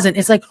 he wasn't.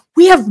 It's like,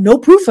 we have no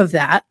proof of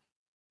that.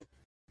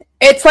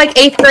 It's like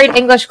 8th grade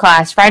English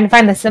class, trying to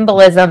find the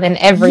symbolism in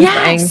everything.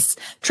 Yes.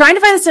 Trying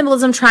to find the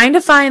symbolism, trying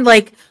to find,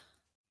 like,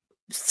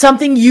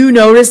 something you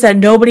noticed that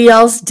nobody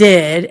else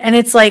did. And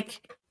it's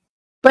like,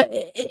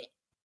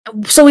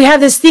 so we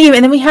have this theme,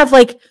 and then we have,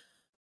 like,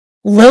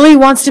 Lily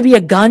wants to be a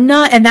gun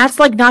nut, and that's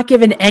like not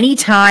given any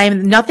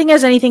time. Nothing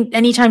has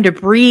any time to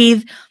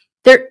breathe.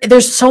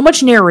 There's so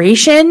much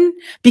narration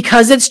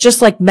because it's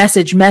just like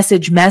message.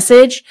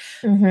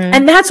 Mm-hmm.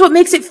 And that's what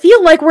makes it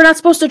feel like we're not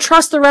supposed to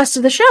trust the rest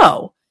of the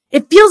show.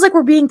 It feels like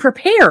we're being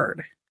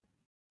prepared.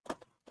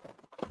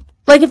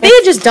 Like if they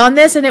had just done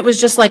this and it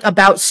was just like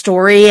about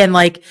story and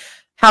like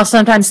how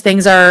sometimes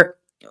things are,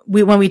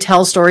 when we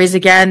tell stories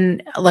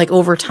again, like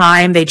over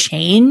time they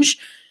change.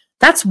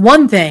 That's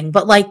one thing,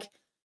 but like,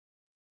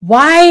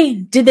 why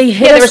did they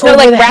hit us over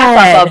the head? There was no like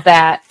wrap up of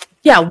that.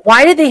 Yeah,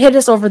 why did they hit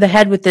us over the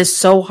head with this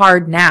so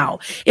hard now?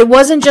 It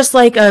wasn't just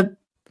like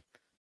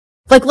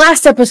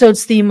last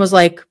episode's theme was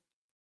like,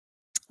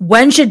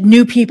 when should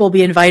new people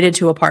be invited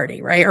to a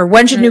party, right? Or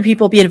when should new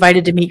people be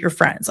invited to meet your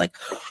friends? Like,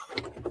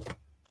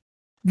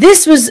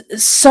 this was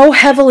so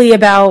heavily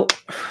about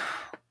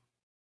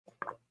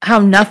how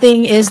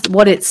nothing is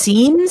what it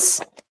seems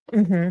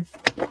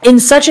in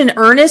such an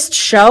earnest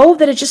show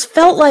that it just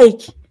felt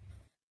like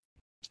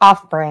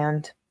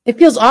off-brand. It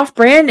feels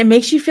off-brand. It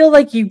makes you feel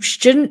like you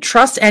shouldn't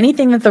trust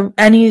anything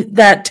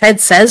that Ted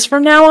says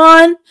from now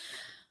on.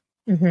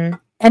 Mm-hmm.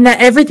 And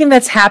that everything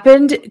that's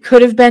happened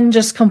could have been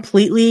just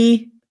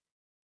completely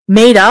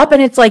made up.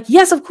 And it's like,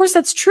 yes, of course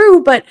that's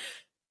true. But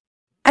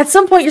at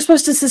some point you're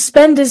supposed to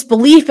suspend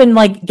disbelief and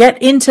like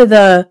get into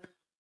the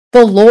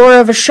lore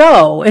of a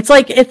show. It's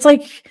like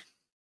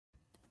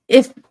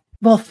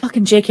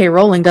fucking J.K.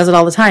 Rowling does it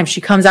all the time.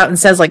 She comes out and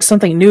says like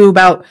something new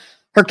about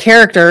her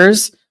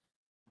characters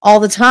all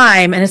the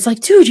time, and it's like,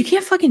 dude, you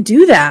can't fucking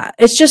do that.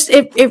 It's just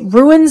it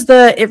ruins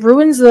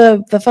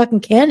the fucking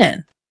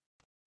canon.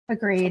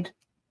 Agreed.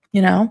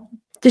 You know?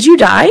 Did you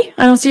die?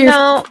 I don't see your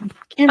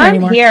camera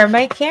anymore. I'm here.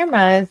 My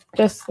camera is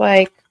just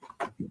like,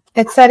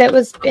 it said it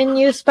was in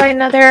use by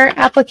another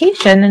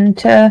application,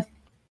 and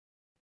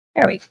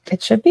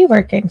it should be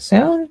working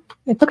soon.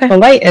 Okay. The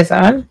light is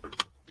on.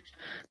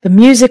 The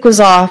music was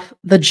off.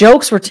 The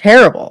jokes were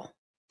terrible.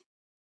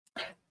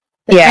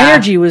 The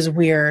energy was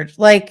weird.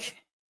 Like,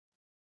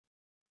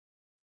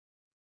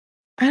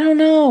 I don't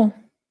know.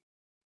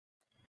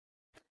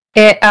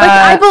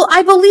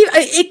 I believe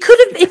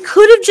it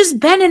could have just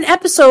been an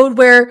episode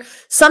where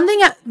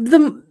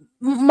the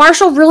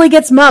Marshall really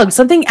gets mugged.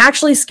 Something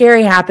actually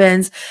scary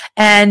happens,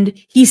 and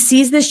he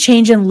sees this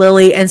change in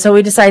Lily, and so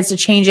he decides to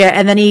change it.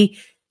 And then he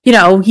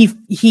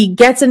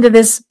gets into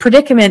this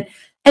predicament,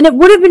 and it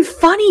would have been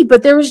funny,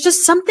 but there was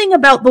just something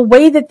about the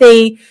way that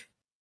they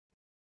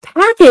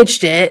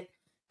packaged it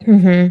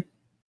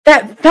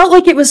that felt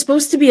like it was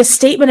supposed to be a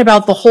statement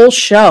about the whole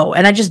show,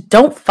 and I just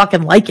don't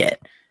fucking like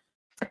it.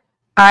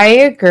 I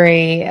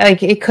agree.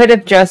 Like, it could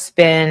have just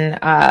been,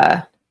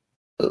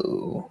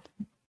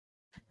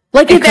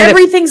 like, if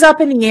everything's up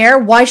in the air,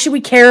 why should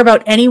we care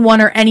about anyone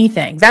or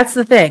anything? That's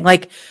the thing.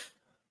 Like,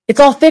 it's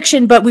all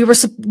fiction, but we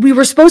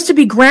were supposed to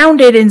be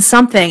grounded in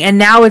something, and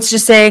now it's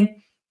just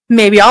saying,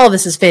 maybe all of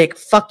this is fake.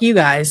 Fuck you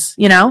guys,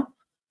 you know?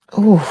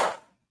 Ooh.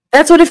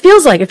 That's what it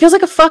feels like. It feels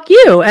like a fuck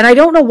you, and I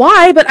don't know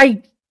why, but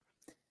I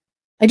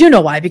do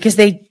know why, because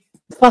they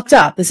fucked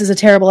up. This is a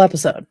terrible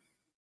episode.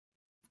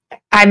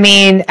 I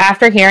mean,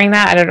 after hearing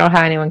that, I don't know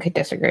how anyone could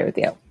disagree with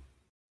you.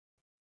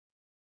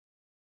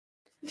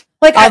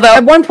 Like,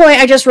 at one point,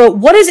 I just wrote,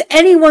 what is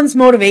anyone's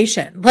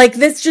motivation? Like,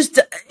 this just...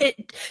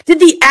 did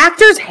the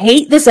actors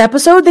hate this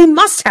episode? They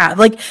must have.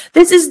 Like,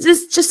 this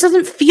just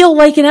doesn't feel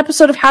like an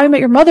episode of How I Met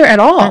Your Mother at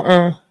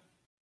all.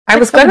 I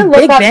was going to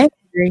look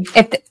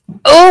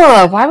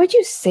up... why would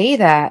you say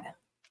that?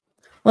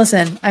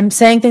 Listen, I'm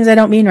saying things I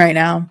don't mean right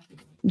now.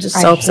 I'm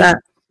just so upset.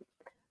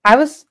 I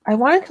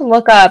wanted to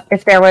look up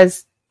if there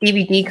was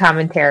DVD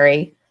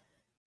commentary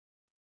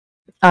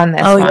on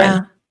this one.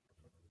 Yeah.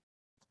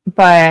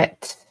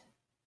 But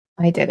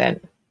I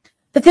didn't.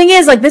 The thing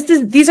is, like,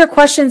 these are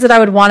questions that I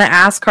would want to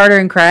ask Carter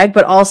and Craig,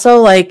 but also,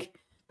 like...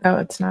 Oh,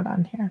 it's not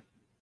on here.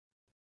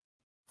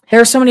 There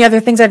are so many other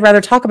things I'd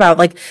rather talk about.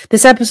 Like,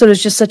 this episode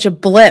is just such a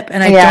blip,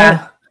 and I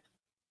don't...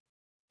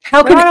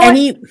 How can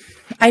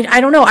I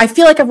don't know. I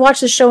feel like I've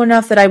watched the show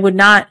enough that I would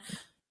not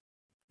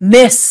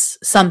miss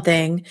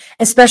something,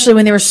 especially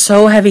when they were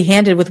so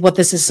heavy-handed with what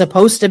this is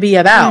supposed to be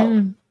about.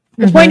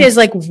 The point is,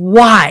 like,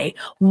 why?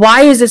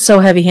 Why is it so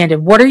heavy-handed?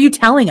 What are you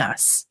telling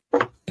us?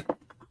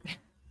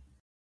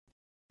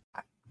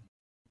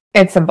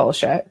 It's some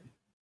bullshit.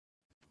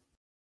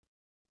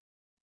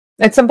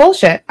 It's some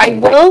bullshit. I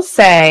will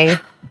say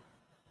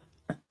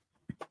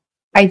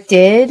I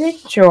did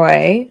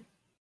enjoy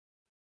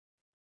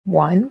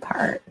one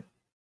part.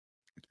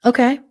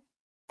 Okay.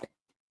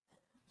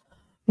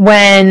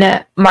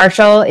 When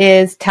Marshall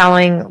is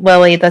telling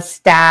Lily the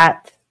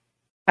stat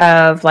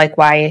of, like,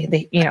 why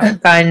the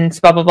guns,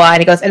 blah blah blah,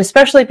 and he goes, and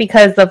especially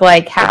because of,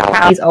 like,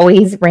 how he's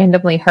always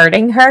randomly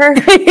hurting her.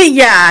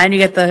 Yeah, and you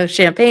get the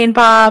champagne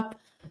pop.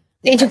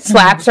 He just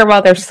slaps her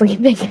while they're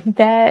sleeping in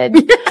bed.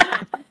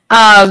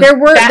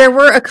 There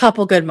were a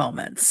couple good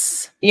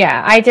moments.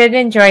 Yeah, I did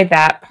enjoy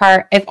that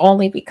part, if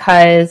only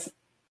because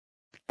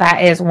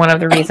that is one of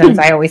the reasons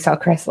I always tell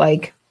Chris,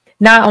 like,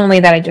 not only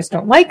that I just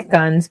don't like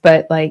guns,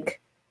 but, like,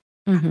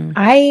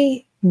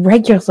 I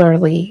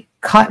regularly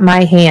cut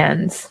my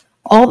hands.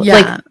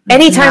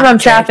 Anytime I'm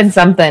chopping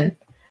something.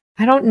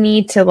 I don't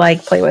need to,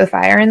 like, play with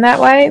fire in that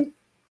way.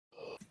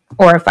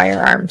 Or a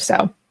firearm,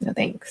 so no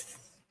thanks.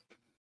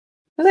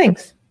 No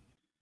thanks.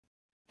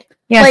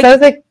 Yeah, like, so I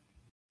was like...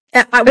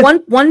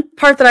 one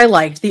part that I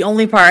liked, the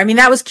only part, I mean,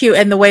 that was cute,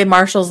 and the way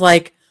Marshall's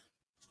like,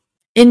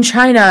 in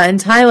China, in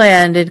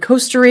Thailand, in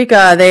Costa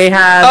Rica, they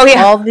have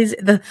all these,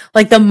 the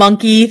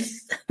monkey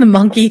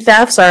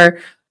thefts are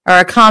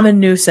a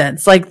common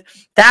nuisance. Like,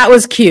 that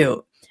was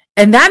cute.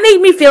 And that made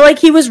me feel like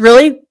he was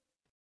really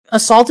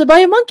assaulted by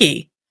a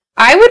monkey.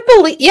 I would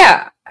believe,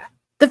 yeah.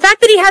 The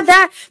fact that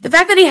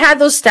he had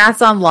those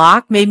stats on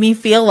lock made me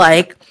feel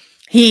like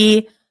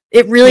it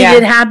really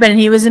did happen, and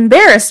he was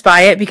embarrassed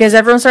by it because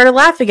everyone started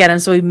laughing at him.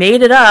 So he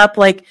made it up.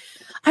 Like,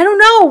 I don't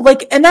know.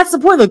 Like, and that's the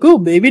point. Like, oh,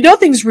 maybe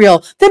nothing's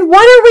real. Then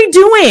what are we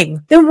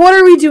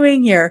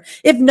doing? Here?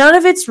 If none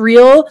of it's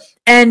real,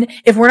 and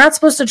if we're not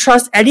supposed to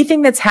trust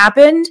anything that's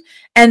happened,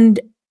 and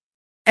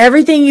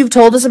everything you've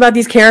told us about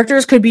these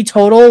characters could be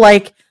total,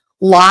 like,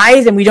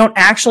 lies, and we don't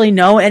actually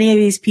know any of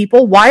these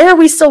people, why are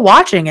we still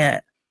watching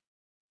it?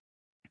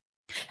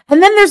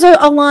 And then there's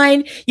a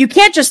line, you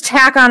can't just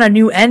tack on a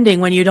new ending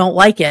when you don't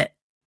like it.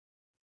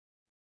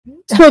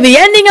 So the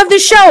ending of the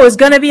show is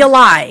going to be a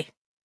lie.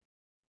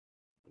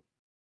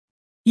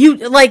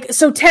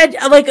 So Ted,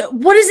 like,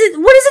 what is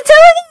it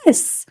telling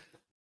us?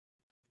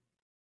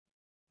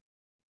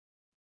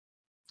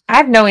 I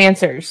have no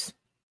answers.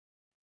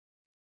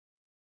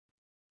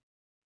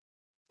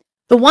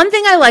 The one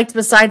thing I liked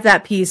besides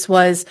that piece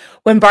was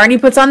when Barney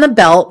puts on the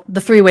belt,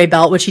 the 3-way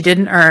belt, which he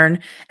didn't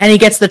earn, and he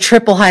gets the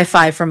triple high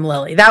five from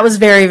Lily. That was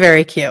very,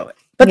 very cute.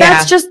 But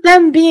that's just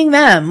them being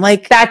them.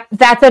 Like,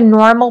 that's a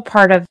normal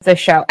part of the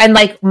show. And,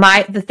 like,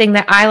 the thing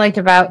that I liked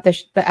about the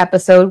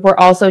episode were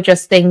also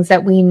just things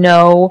that we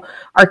know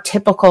are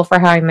typical for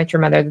How I Met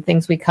Your Mother, the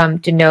things we come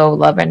to know,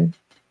 love, and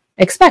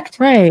expect.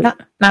 Right.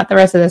 Not the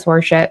rest of this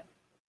horseshit.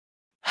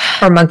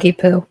 Or monkey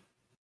poo.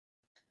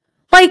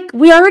 Like,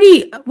 we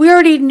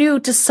already knew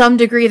to some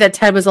degree that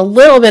Ted was a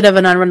little bit of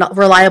an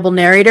unreliable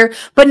narrator,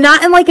 but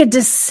not in like a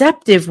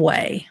deceptive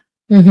way.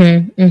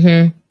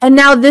 And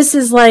now this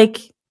is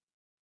like,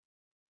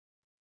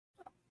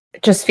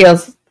 it just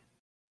feels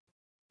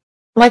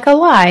like a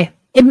lie.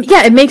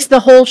 It makes the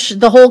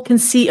whole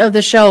conceit of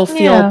the show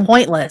feel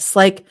pointless.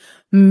 Like,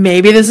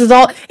 maybe this is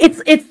all.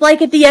 It's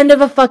like at the end of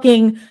a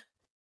fucking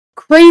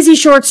crazy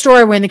short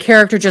story when the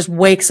character just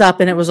wakes up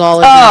and it was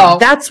all.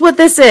 That's what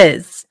this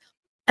is.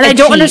 And I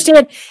don't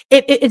understand.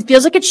 It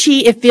feels like a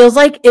cheat. It feels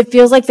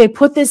like they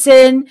put this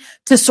in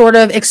to sort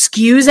of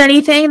excuse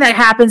anything that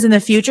happens in the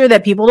future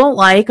that people don't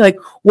like. Like,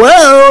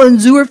 whoa, and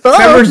Zoomer Falls.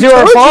 Remember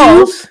Zoomer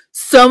Falls?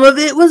 Some of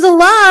it was a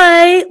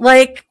lie.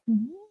 Like,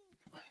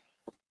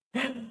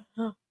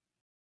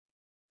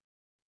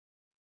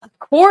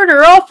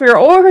 quarter off your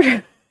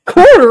order.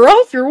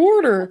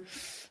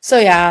 So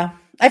yeah,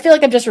 I feel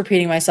like I'm just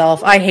repeating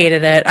myself. I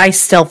hated it. I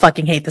still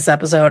fucking hate this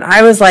episode.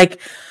 I was like,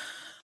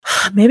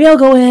 maybe I'll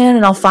go in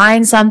and I'll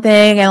find something.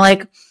 And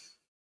like,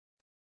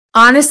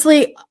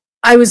 honestly,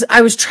 I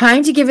was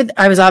trying to give it,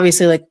 I was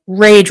obviously like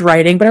rage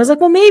writing, but I was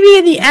like, well, maybe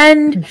in the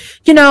end,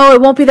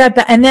 it won't be that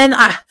bad. And then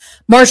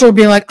Marshall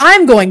being like,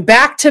 I'm going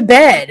back to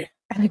bed.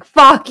 I'm like,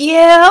 fuck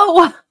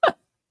you.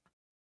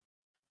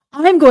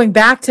 I'm going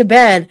back to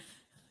bed.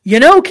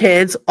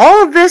 Kids,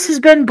 all of this has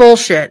been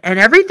bullshit, and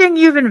everything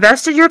you've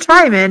invested your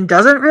time in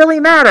doesn't really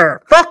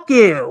matter. Fuck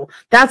you.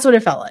 That's what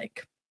it felt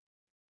like.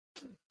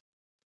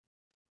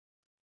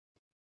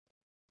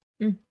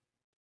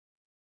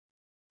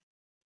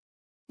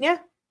 Yeah.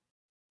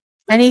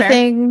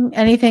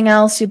 Anything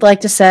else you'd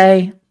like to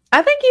say?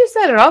 I think you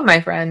said it all, my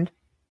friend.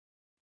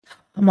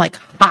 I'm like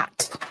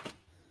hot.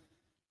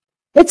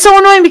 It's so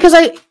annoying because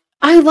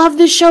I love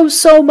this show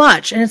so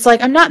much, and it's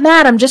like, I'm not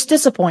mad, I'm just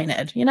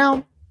disappointed,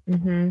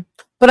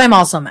 But I'm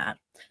also mad.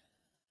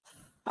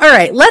 All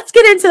right, let's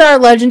get into our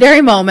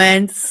legendary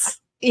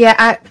moments.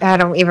 Yeah, I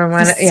don't even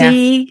want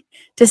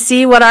to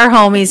see what our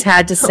homies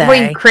had to say. What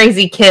you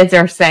crazy kids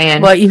are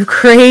saying. What you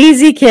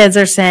crazy kids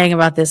are saying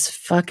about this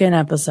fucking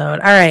episode.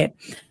 All right.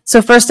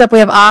 So first up, we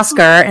have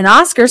Oscar. And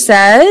Oscar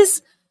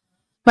says,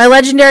 my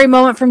legendary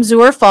moment from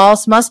Zoomer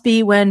Falls must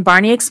be when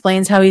Barney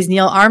explains how he's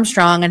Neil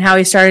Armstrong and how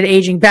he started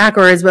aging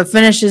backwards, but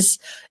finishes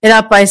it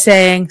up by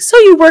saying, so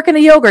you work in a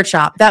yogurt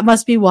shop. That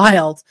must be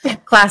wild.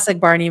 Classic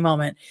Barney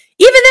moment.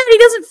 Even then, he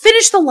doesn't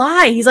finish the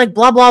lie. He's like,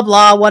 blah, blah,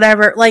 blah,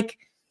 whatever. Like,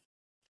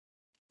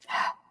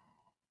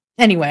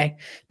 anyway,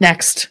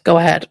 next. Go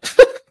ahead.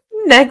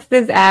 Next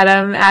is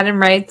Adam. Adam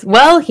writes,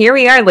 well, here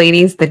we are,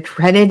 ladies, the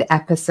dreaded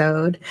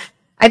episode.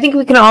 I think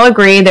we can all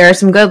agree there are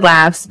some good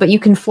laughs, but you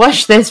can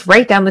flush this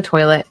right down the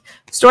toilet.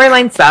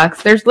 Storyline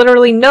sucks. There's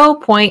literally no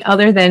point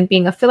other than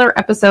being a filler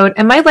episode,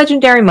 and my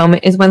legendary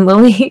moment is when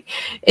Lily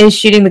is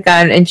shooting the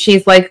gun, and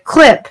she's like,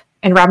 clip!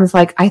 And Robin's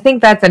like, I think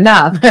that's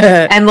enough.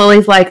 And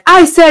Lily's like,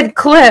 I said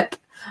clip!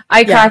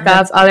 I crack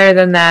up. Other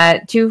than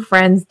that, 2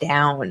 friends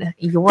down.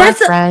 Your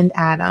friend,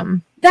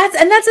 Adam. That's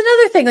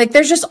another thing. Like,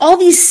 there's just all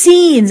these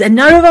scenes, and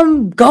none of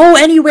them go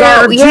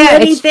anywhere or do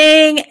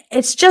anything.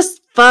 It's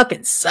just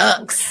fucking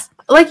sucks.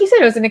 Like you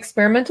said, it was an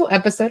experimental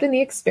episode, and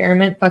the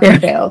experiment fucking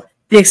failed.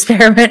 The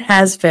experiment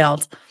has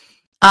failed.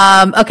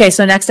 Okay,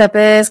 so next up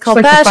is called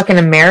like the fucking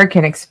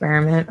American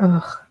experiment.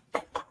 Ugh.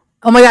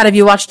 Oh my god, have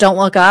you watched Don't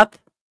Look Up?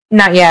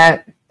 Not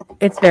yet.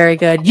 It's very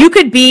good. You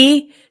could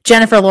be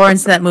Jennifer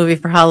Lawrence in that movie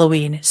for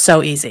Halloween.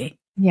 So easy.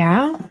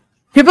 Yeah?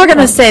 People are going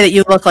to say that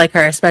you look like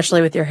her,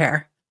 especially with your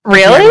hair.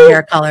 Really? Your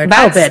hair colored.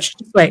 Bitch.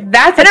 Wait.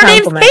 That's and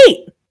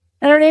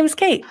her name's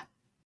Kate.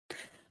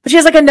 But she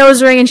has like a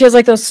nose ring and she has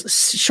like those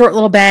short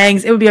little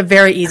bangs. It would be a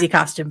very easy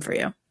costume for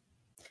you.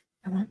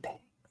 I want bangs.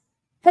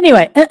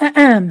 Anyway,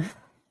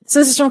 so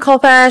this is from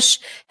Kolpesh.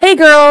 Hey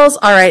girls.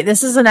 All right.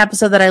 This is an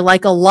episode that I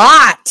like a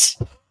lot.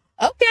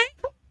 Okay.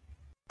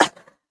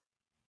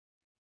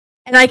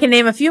 And I can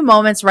name a few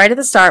moments right at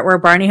the start where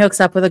Barney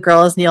hooks up with a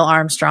girl as Neil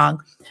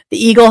Armstrong.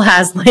 The eagle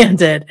has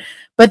landed.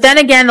 But then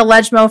again, the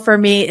Legmo for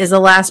me is the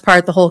last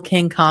part, the whole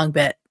King Kong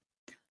bit.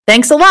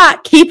 Thanks a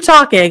lot. Keep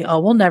talking. Oh,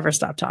 we'll never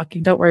stop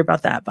talking. Don't worry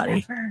about that,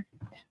 buddy. Never.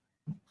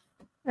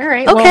 All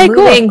right. Okay, well,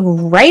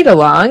 moving right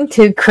along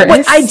to Chris.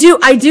 Wait,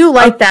 I do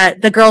like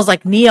that. The girl's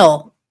like,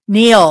 Neil. And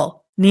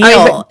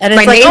it's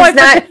my like, name's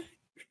not.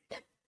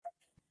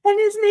 And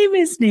his name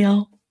is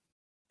Neil.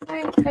 I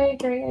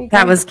agree.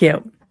 That was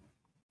cute.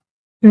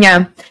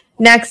 Yeah.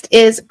 Next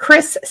is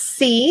Chris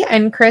C.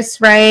 And Chris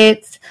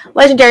writes,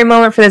 legendary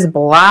moment for this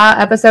blah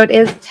episode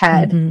is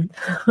Ted.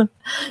 Mm-hmm.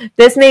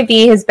 This may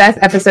be his best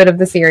episode of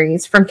the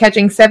series. From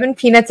catching 7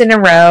 peanuts in a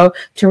row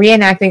to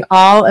reenacting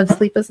all of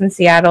Sleepless in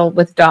Seattle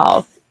with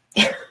dolls.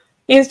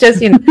 He's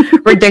just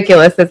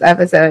ridiculous this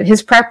episode.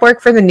 His prep work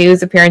for the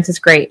news appearance is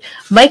great.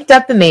 Mic'd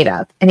up and made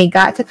up. And he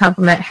got to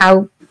compliment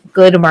how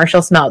good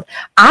Marshall smelled.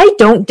 I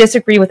don't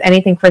disagree with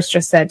anything Chris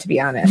just said, to be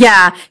honest.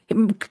 Yeah.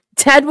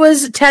 Ted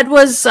was he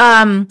was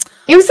a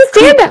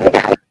stand-up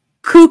guy.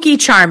 Kooky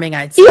charming,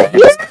 I'd say. He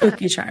was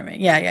kooky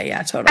charming.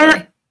 Yeah, totally.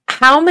 And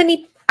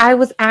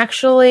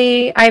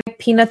I have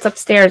peanuts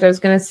upstairs. I was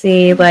gonna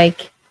see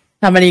like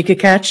how many you could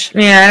catch.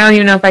 Yeah, I don't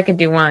even know if I could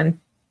do one.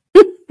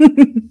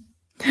 Maybe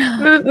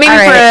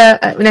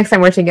for next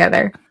time we're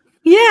together.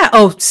 Yeah.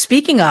 Oh,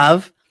 speaking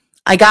of,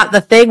 I got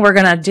the thing we're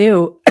gonna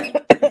do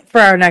for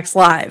our next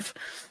live.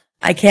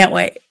 I can't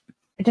wait.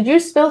 Did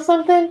you spill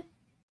something?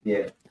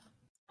 Yeah.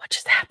 What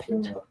just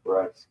happened?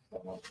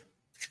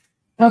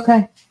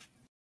 Okay.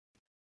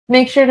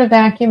 Make sure to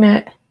vacuum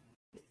it.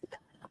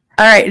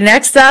 All right.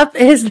 Next up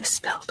is the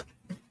spilled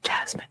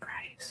jasmine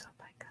rice. Oh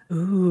my god.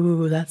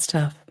 Ooh, that's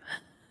tough.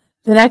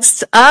 The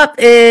next up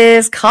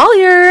is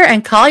Collier.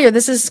 And Collier,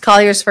 this is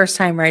Collier's first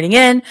time writing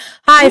in.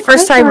 Hi,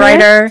 first time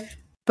writer,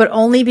 but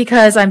only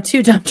because I'm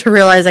too dumb to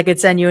realize I could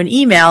send you an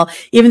email,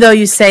 even though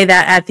you say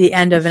that at the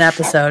end of an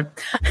episode.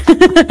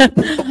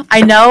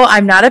 I know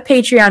I'm not a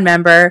Patreon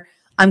member.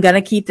 I'm going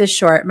to keep this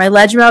short. My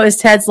Legmo is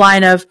Ted's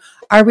line of,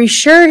 are we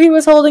sure he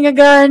was holding a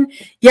gun?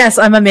 Yes,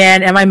 I'm a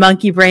man, and my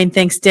monkey brain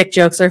thinks dick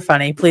jokes are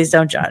funny. Please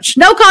don't judge.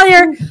 No,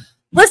 Collier,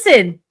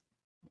 listen,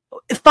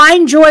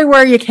 find joy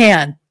where you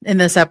can in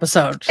this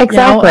episode.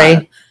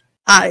 Exactly.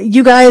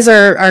 You guys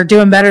are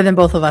doing better than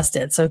both of us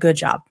did, so good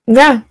job.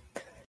 Yeah.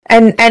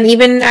 And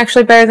even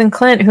actually better than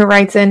Clint, who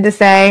writes in to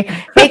say,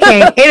 hey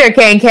there,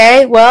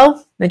 K&K.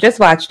 Well, I just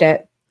watched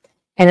it,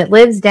 and it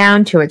lives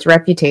down to its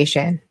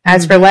reputation.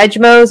 As for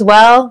Legmos,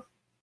 well,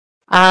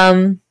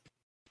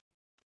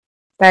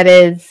 that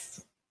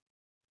is,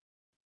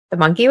 the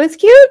monkey was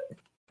cute.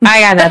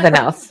 I got nothing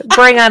else.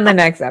 Bring on the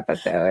next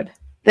episode.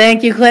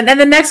 Thank you, Clint. And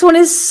the next one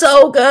is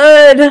so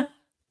good.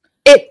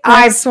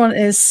 Next one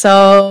is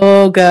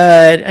so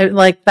good.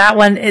 Like that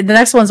one. The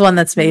next one's one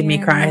that's made me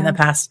cry in the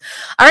past.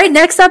 All right.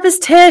 Next up is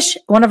Tish,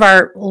 one of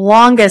our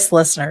longest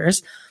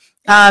listeners.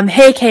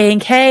 Hey,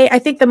 K&K. I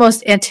think the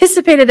most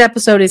anticipated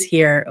episode is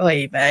here.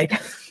 Oy vey.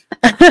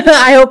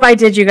 I hope I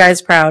did you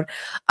guys proud.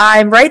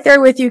 I'm right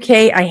there with you,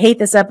 Kate. I hate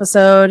this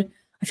episode.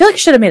 I feel like I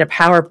should have made a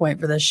PowerPoint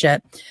for this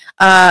shit.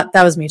 That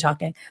was me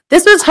talking.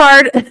 This was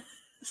hard.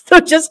 So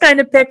just kind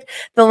of picked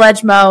the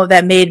Legmo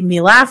that made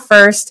me laugh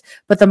first,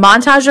 but the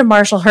montage of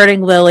Marshall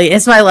hurting Lily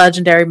is my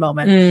legendary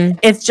moment.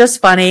 It's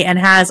just funny and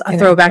has a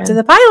throwback to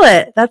the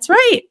pilot. That's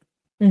right.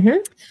 Mm-hmm.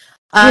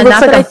 He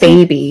looks like a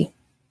baby.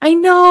 I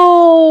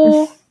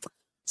know.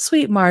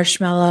 Sweet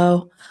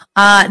marshmallow.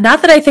 Not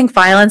that I think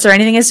violence or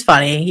anything is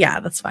funny. Yeah,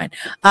 that's fine.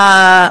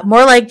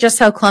 More like just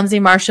how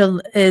clumsy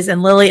Marshall is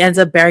and Lily ends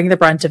up bearing the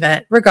brunt of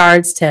it.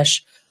 Regards,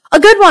 Tish. A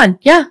good one.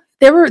 Yeah,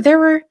 there were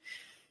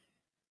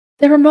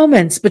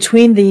moments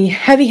between the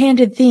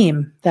heavy-handed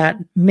theme that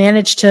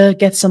managed to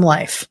get some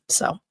life.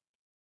 So,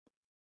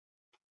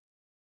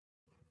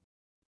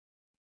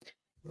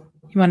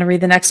 you want to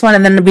read the next one?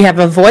 And then we have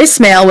a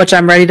voicemail, which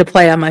I'm ready to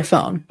play on my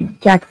phone.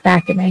 Jack's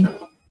vacuuming.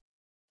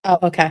 Oh,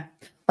 okay.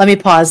 Let me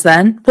pause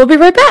then. We'll be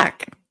right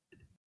back.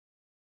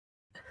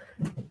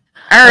 All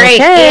right.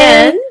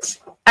 Okay. And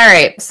all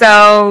right.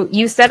 So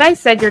you said I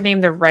said your name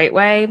the right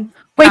way.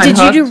 Wait, did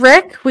you do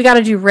Rick? We got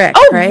to do Rick.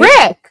 Oh, right?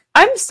 Rick.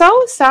 I'm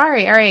so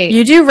sorry. All right.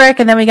 You do Rick,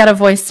 and then we got a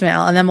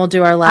voicemail, and then we'll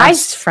do our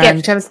last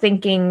friend. I was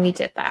thinking we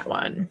did that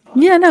one.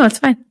 Yeah, no, it's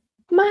fine.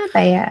 My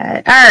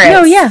bad. All right.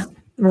 No, yeah.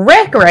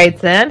 Rick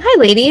writes in, hi,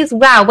 ladies.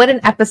 Wow, what an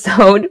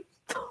episode.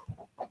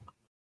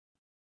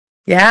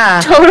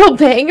 Yeah. Total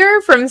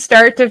banger from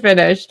start to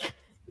finish.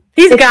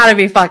 He's got to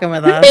be fucking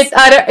with us. Its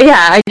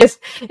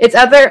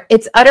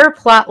utter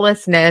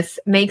plotlessness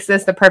makes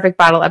this the perfect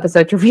bottle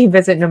episode to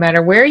revisit no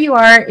matter where you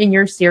are in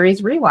your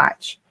series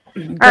rewatch.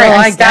 All right,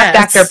 I stopped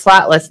after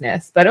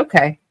plotlessness, but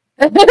okay.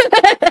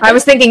 I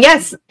was thinking,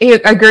 yes, he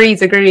agrees,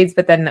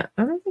 but then no,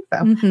 I don't think so.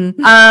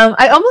 Mm-hmm.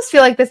 I almost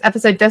feel like this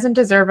episode doesn't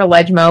deserve a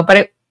Legmo,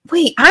 but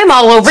wait, I'm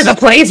all over the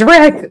place,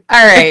 Rick.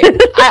 All right.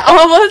 I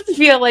almost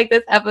feel like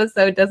this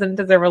episode doesn't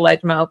deserve a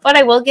Legmo, but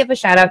I will give a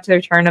shout out to the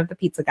return of the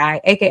pizza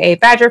guy, aka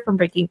Badger from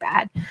Breaking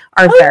Bad,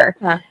 Arthur.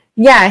 Oh,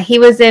 yeah, he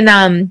was in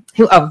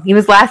he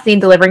was last seen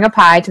delivering a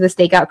pie to the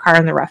stakeout car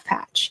in the rough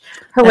patch.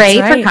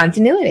 Hooray for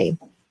continuity.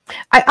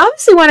 I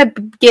obviously want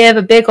to give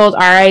a big old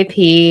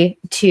RIP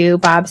to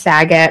Bob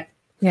Saget.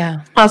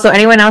 Yeah. Also,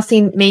 anyone else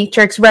seen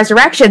Matrix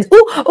Resurrections?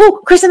 Oh,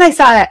 Chris and I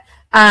saw it.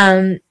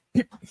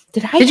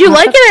 Did you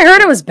like it? I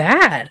heard it was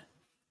bad.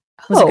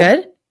 Was it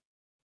good?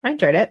 I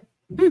enjoyed it.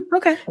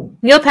 Okay.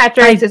 Neil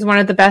Patrick is one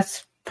of the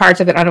best parts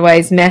of it.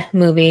 Otherwise, meh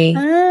movie.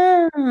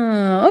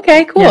 Oh,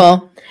 okay, cool. Yeah.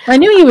 I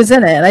knew he was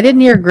in it. I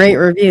didn't hear great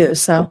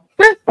reviews, so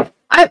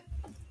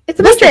it's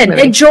a Matrix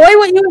movie. Enjoy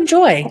what you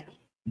enjoy.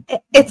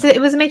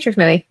 It was a Matrix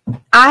movie.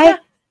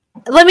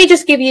 Let me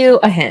just give you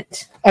a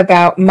hint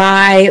about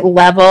my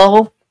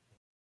level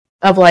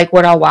of like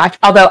what I'll watch.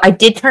 Although I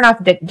did turn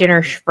off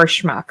Dinner for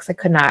Schmucks. I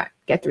could not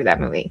get through that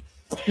movie.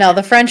 No,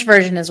 the French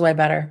version is way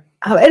better.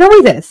 Oh, it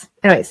always is.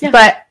 Anyways,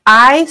 but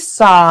I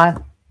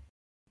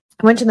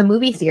went to the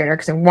movie theater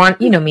because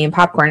me and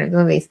popcorn at the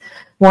movies.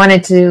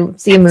 Wanted to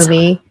see a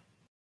movie.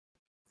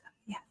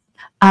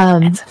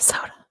 And some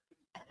soda.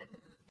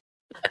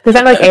 Because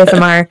I'm like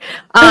ASMR.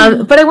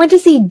 But I went to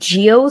see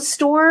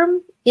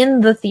Geostorm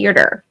in the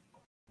theater.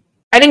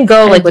 I didn't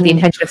go with the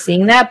intention of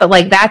seeing that, but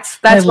like that's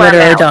I where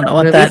literally don't know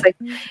what that. Like,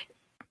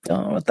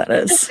 Don't know what that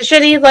is. It's a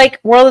shitty, like,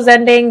 world is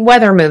ending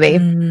weather movie.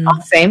 All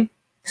the same.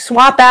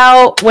 Swap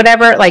out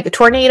whatever, like a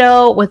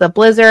tornado with a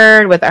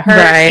blizzard, with a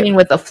hurricane,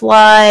 with a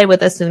flood,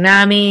 with a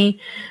tsunami,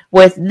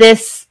 with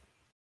this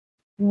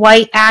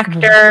white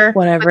actor,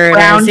 whatever with it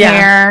brown is,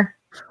 hair.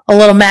 A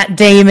little Matt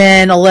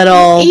Damon, a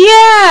little...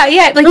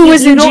 Yeah. Like, who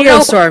was in don't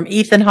Geostorm?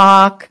 Ethan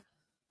Hawke?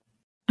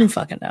 Who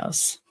fucking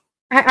knows?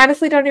 I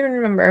honestly don't even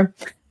remember.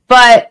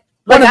 But,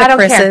 like, I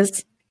don't care.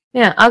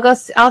 Yeah,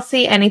 I'll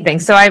see anything.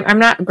 So I'm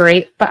not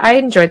great, but I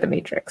enjoyed The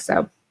Matrix,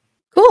 so.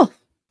 Cool.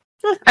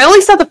 I only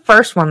saw the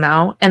first one,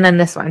 though, and then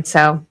this one,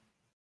 so.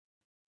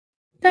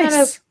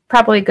 Nice.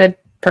 Probably a good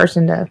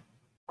person to.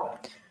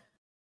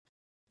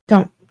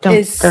 Don't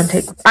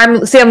take.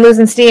 I'm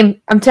losing steam.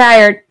 I'm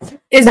tired.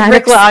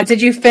 Did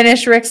you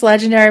finish Rick's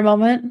legendary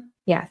moment?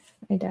 Yes,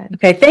 I did.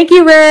 Okay, thank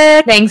you,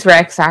 Rick. Thanks,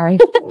 Rick. Sorry.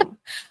 All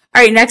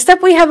right, next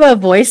up we have a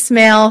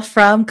voicemail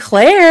from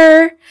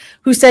Claire,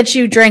 who said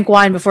she drank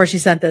wine before she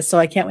sent this, so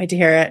I can't wait to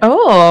hear it.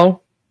 Oh.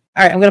 All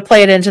right, I'm going to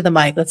play it into the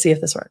mic. Let's see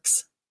if this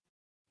works.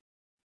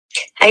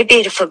 Hey,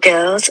 beautiful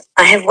girls.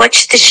 I have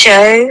watched the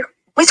show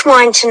with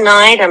wine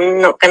tonight.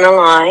 I'm not going to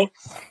lie.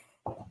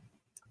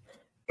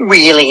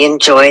 Really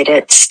enjoyed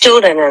it. Still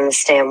don't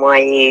understand why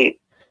you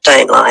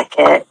don't like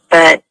it.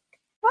 But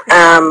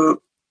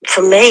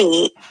for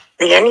me,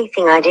 the only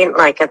thing I didn't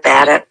like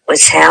about it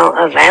was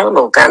how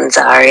available guns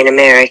are in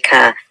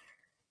America.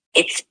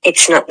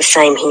 It's not the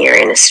same here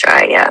in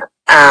Australia.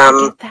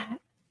 I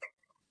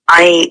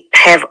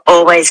have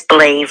always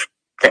believed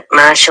that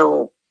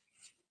Marshall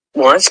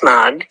was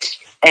mugged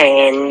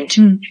and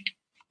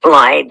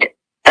lied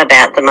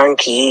about the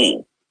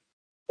monkey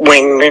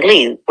when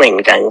Lily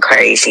went gun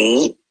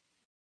crazy.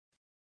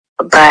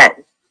 But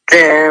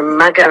the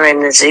mugger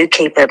and the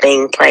zookeeper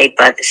being played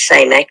by the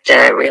same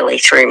actor really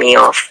threw me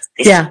off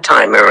this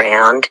time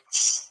around.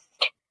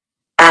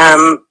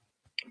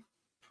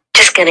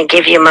 Just going to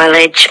give you my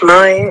ledge,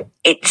 Mo.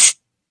 It's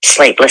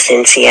Sleepless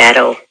in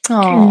Seattle.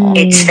 Aww.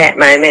 It's that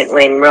moment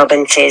when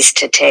Robin says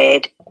to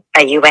Ted,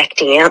 "Are you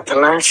acting out the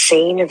last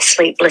scene of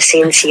Sleepless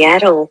in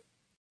Seattle?"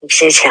 He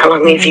says, "How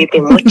long have you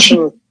been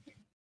watching?"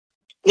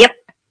 "Yep,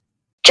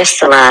 just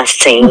the last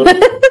scene."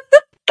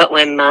 But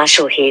when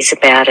Marshall hears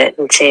about it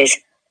and says,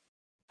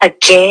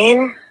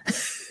 "Again?"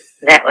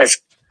 that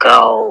was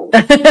gold.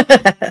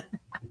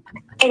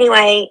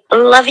 Anyway,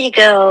 love you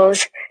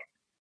girls.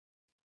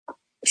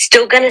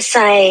 Still going to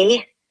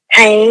say,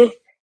 hey,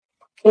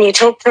 can you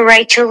talk to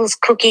Rachel's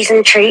Cookies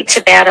and Treats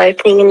about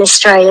opening an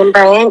Australian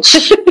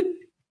branch?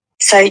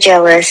 So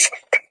jealous.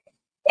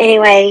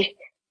 Anyway,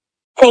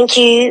 thank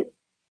you,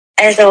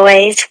 as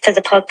always, for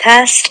the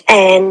podcast,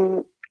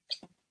 and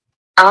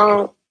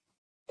I'll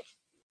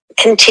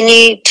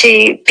continue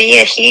to be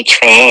a huge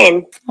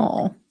fan.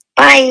 Oh,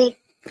 bye.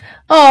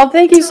 Oh,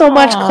 thank you so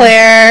much,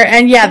 Claire.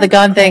 And yeah, the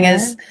gun thing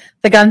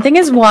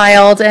is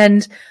wild.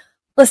 And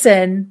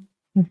listen,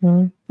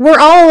 we're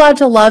all allowed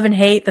to love and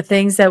hate the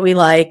things that we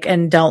like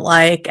and don't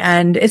like,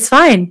 and it's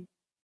fine.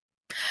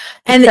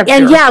 And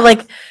yeah,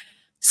 like,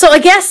 so I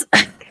guess,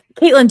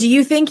 Caitlin, do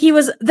you think he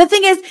was, the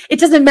thing is, it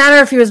doesn't matter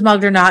if he was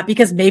mugged or not,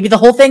 because maybe the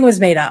whole thing was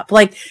made up.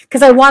 Like,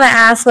 because I want to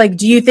ask, like,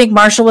 do you think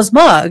Marshall was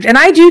mugged? And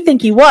I do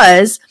think he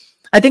was.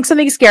 I think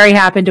something scary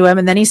happened to him,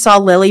 and then he saw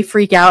Lily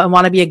freak out and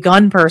want to be a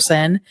gun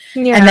person.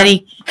 Yeah. And then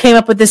he came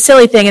up with this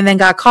silly thing and then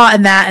got caught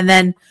in that. And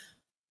then,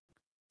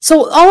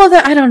 so all of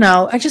that, I don't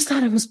know. I just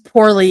thought it was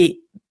poorly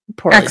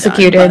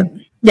executed.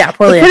 Done, yeah,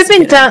 poorly executed. It could have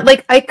been done,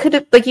 like, I could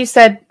have, like you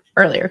said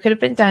earlier, could have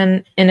been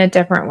done in a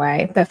different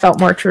way that felt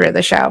more true to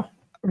the show.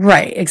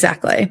 Right,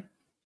 exactly.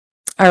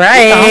 All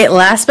right,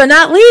 last but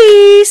not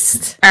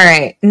least. All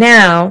right,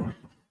 now,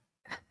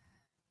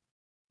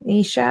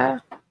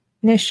 Nisha,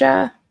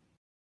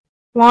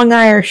 long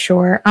eye or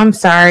short? I'm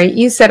sorry.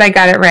 You said I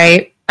got it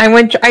right.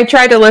 I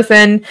tried to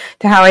listen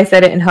to how I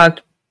said it and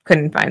Hooked.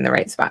 Couldn't find the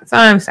right spot. So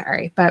I'm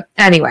sorry. But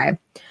anyway,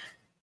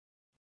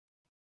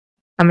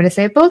 I'm going to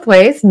say it both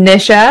ways.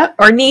 Nisha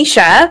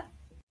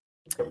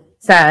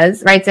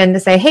writes in to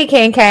say, "Hey,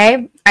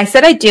 K&K, I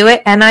said I'd do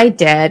it, and I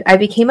did. I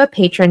became a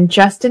patron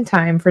just in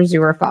time for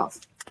Zoo or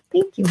False."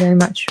 Thank you very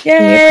much. Yay!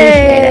 We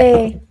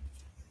appreciate it.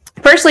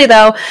 Firstly,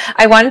 though,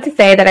 I wanted to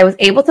say that I was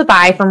able to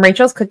buy from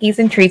Rachel's Cookies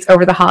and Treats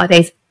over the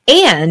holidays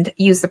and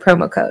use the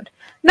promo code.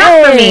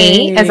 Not for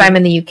me, as I'm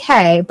in the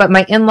UK, but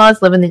my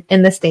in-laws live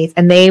in the States,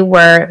 and they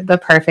were the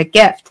perfect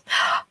gift.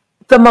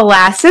 The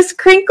molasses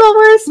crinkle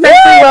were especially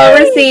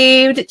well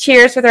received.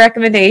 Cheers for the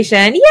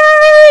recommendation. Yay!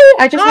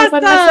 I just had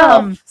one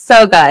myself.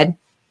 So good.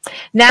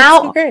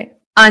 Now,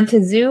 on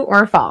to Zoo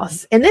or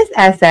False. In this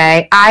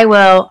essay,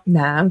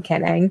 I'm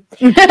kidding.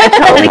 I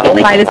totally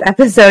get why this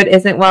episode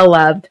isn't well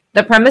loved.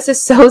 The premise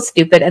is so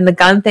stupid, and the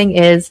gun thing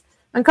is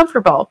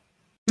uncomfortable.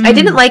 I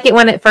didn't like it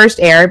when it first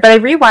aired, but I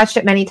rewatched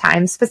it many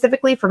times,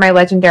 specifically for my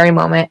legendary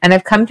moment, and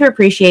I've come to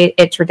appreciate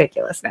its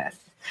ridiculousness.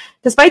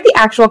 Despite the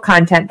actual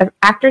content, the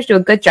actors do a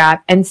good job,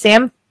 and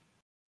Sam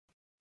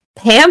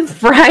Pam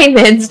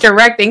Fryman's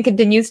directing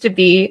continues to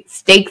be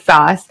steak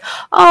sauce.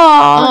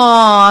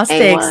 Oh,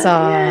 steak A1,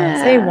 sauce.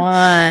 yeah.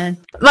 A1.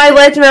 My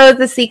Legmo is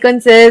the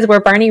sequences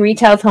where Barney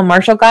retells how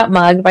Marshall got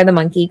mugged by the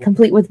monkey,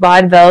 complete with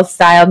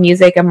vaudeville-style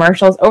music and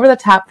Marshall's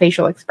over-the-top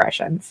facial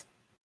expressions.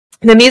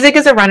 The music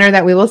is a runner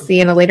that we will see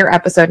in a later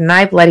episode, and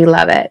I bloody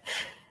love it.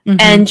 Mm-hmm.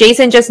 And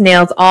Jason just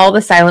nails all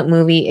the silent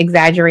movie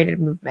exaggerated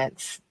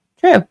movements.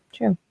 True.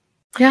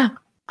 Yeah.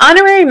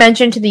 Honorary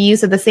mention to the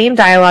use of the same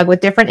dialogue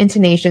with different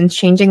intonations,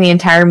 changing the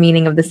entire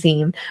meaning of the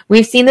scene.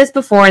 We've seen this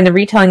before in the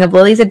retelling of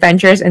Lily's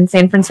adventures in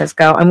San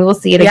Francisco, and we will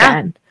see it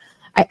again.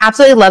 I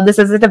absolutely love this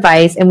as a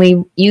device, and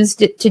we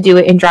used it to do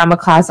it in drama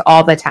class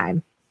all the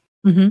time.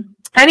 Mm-hmm.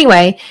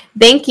 Anyway,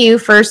 thank you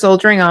for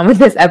soldiering on with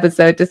this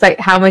episode,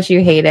 despite how much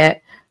you hate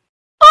it.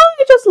 Oh,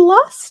 I just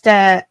lost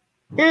it.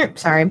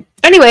 Sorry.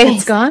 Anyway,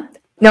 it's gone?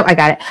 No, I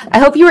got it. I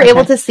hope you were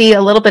able to see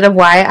a little bit of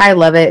why I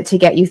love it to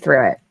get you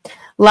through it.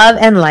 Love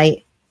and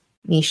light.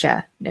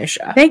 Nisha.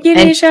 Thank you,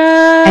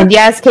 Nisha. And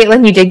yes,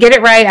 Caitlin, you did get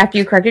it right after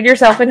you corrected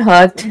yourself and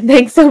hooked.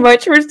 Thanks so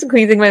much for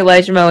squeezing my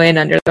Legmo in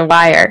under the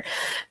wire.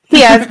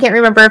 P.S. Can't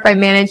remember if I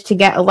managed to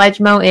get a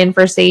Legmo in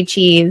for Say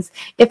Cheese.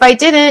 If I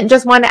didn't,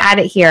 just want to add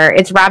it here.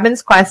 It's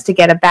Robin's quest to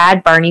get a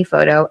bad Barney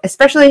photo,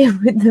 especially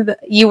with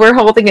you were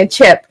holding a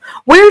chip.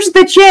 Where's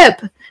the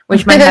chip?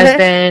 Which my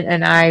husband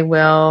and I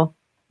will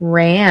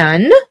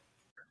I'm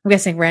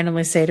guessing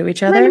randomly say to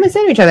each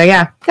other.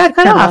 Yeah. Got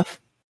cut off.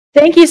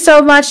 Thank you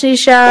so much,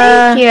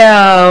 Nisha.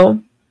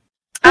 Thank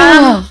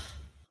you.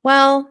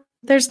 Well,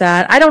 there's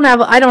that. I don't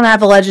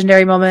have a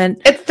legendary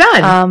moment. It's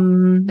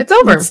done. It's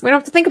over. We don't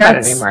have to think about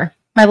it anymore.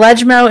 My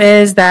Legmo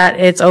is that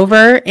it's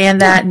over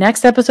and that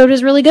next episode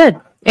is really good.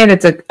 And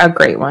it's a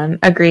great one.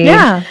 Agreed.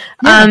 Yeah.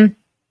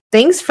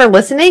 Thanks for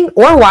listening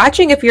or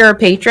watching if you're a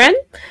patron.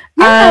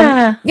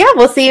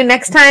 We'll see you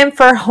next time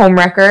for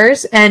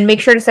Homewreckers, and make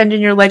sure to send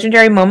in your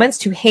legendary moments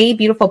to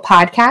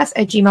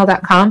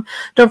heybeautifulpodcast@gmail.com.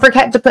 Don't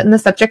forget to put in the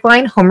subject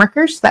line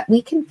Homewreckers so that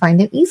we can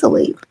find it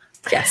easily.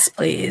 Yes,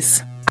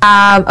 please.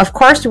 Of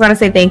course, we want to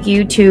say thank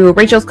you to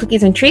Rachel's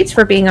Cookies and Treats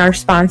for being our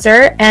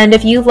sponsor. And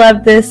if you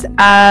love this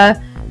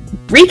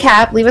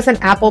recap, leave us an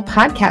Apple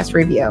Podcast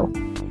review.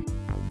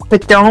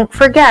 But don't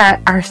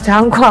forget, our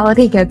sound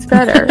quality gets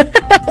better.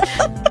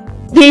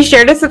 Be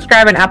sure to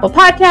subscribe on Apple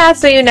Podcasts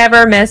so you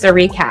never miss a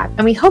recap.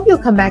 And we hope you'll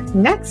come back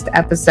next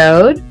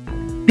episode,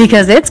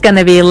 because it's going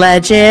to be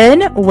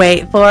legend.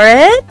 Wait for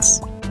it.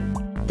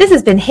 This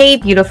has been Hey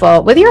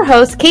Beautiful with your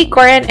hosts, Kate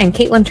Gorin and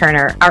Caitlin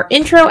Turner. Our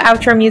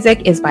intro-outro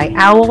music is by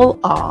Owl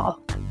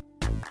All.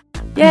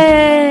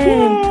 Yay!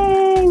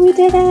 Yay! We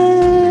did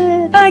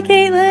it! Bye,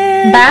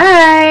 Caitlin!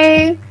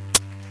 Bye!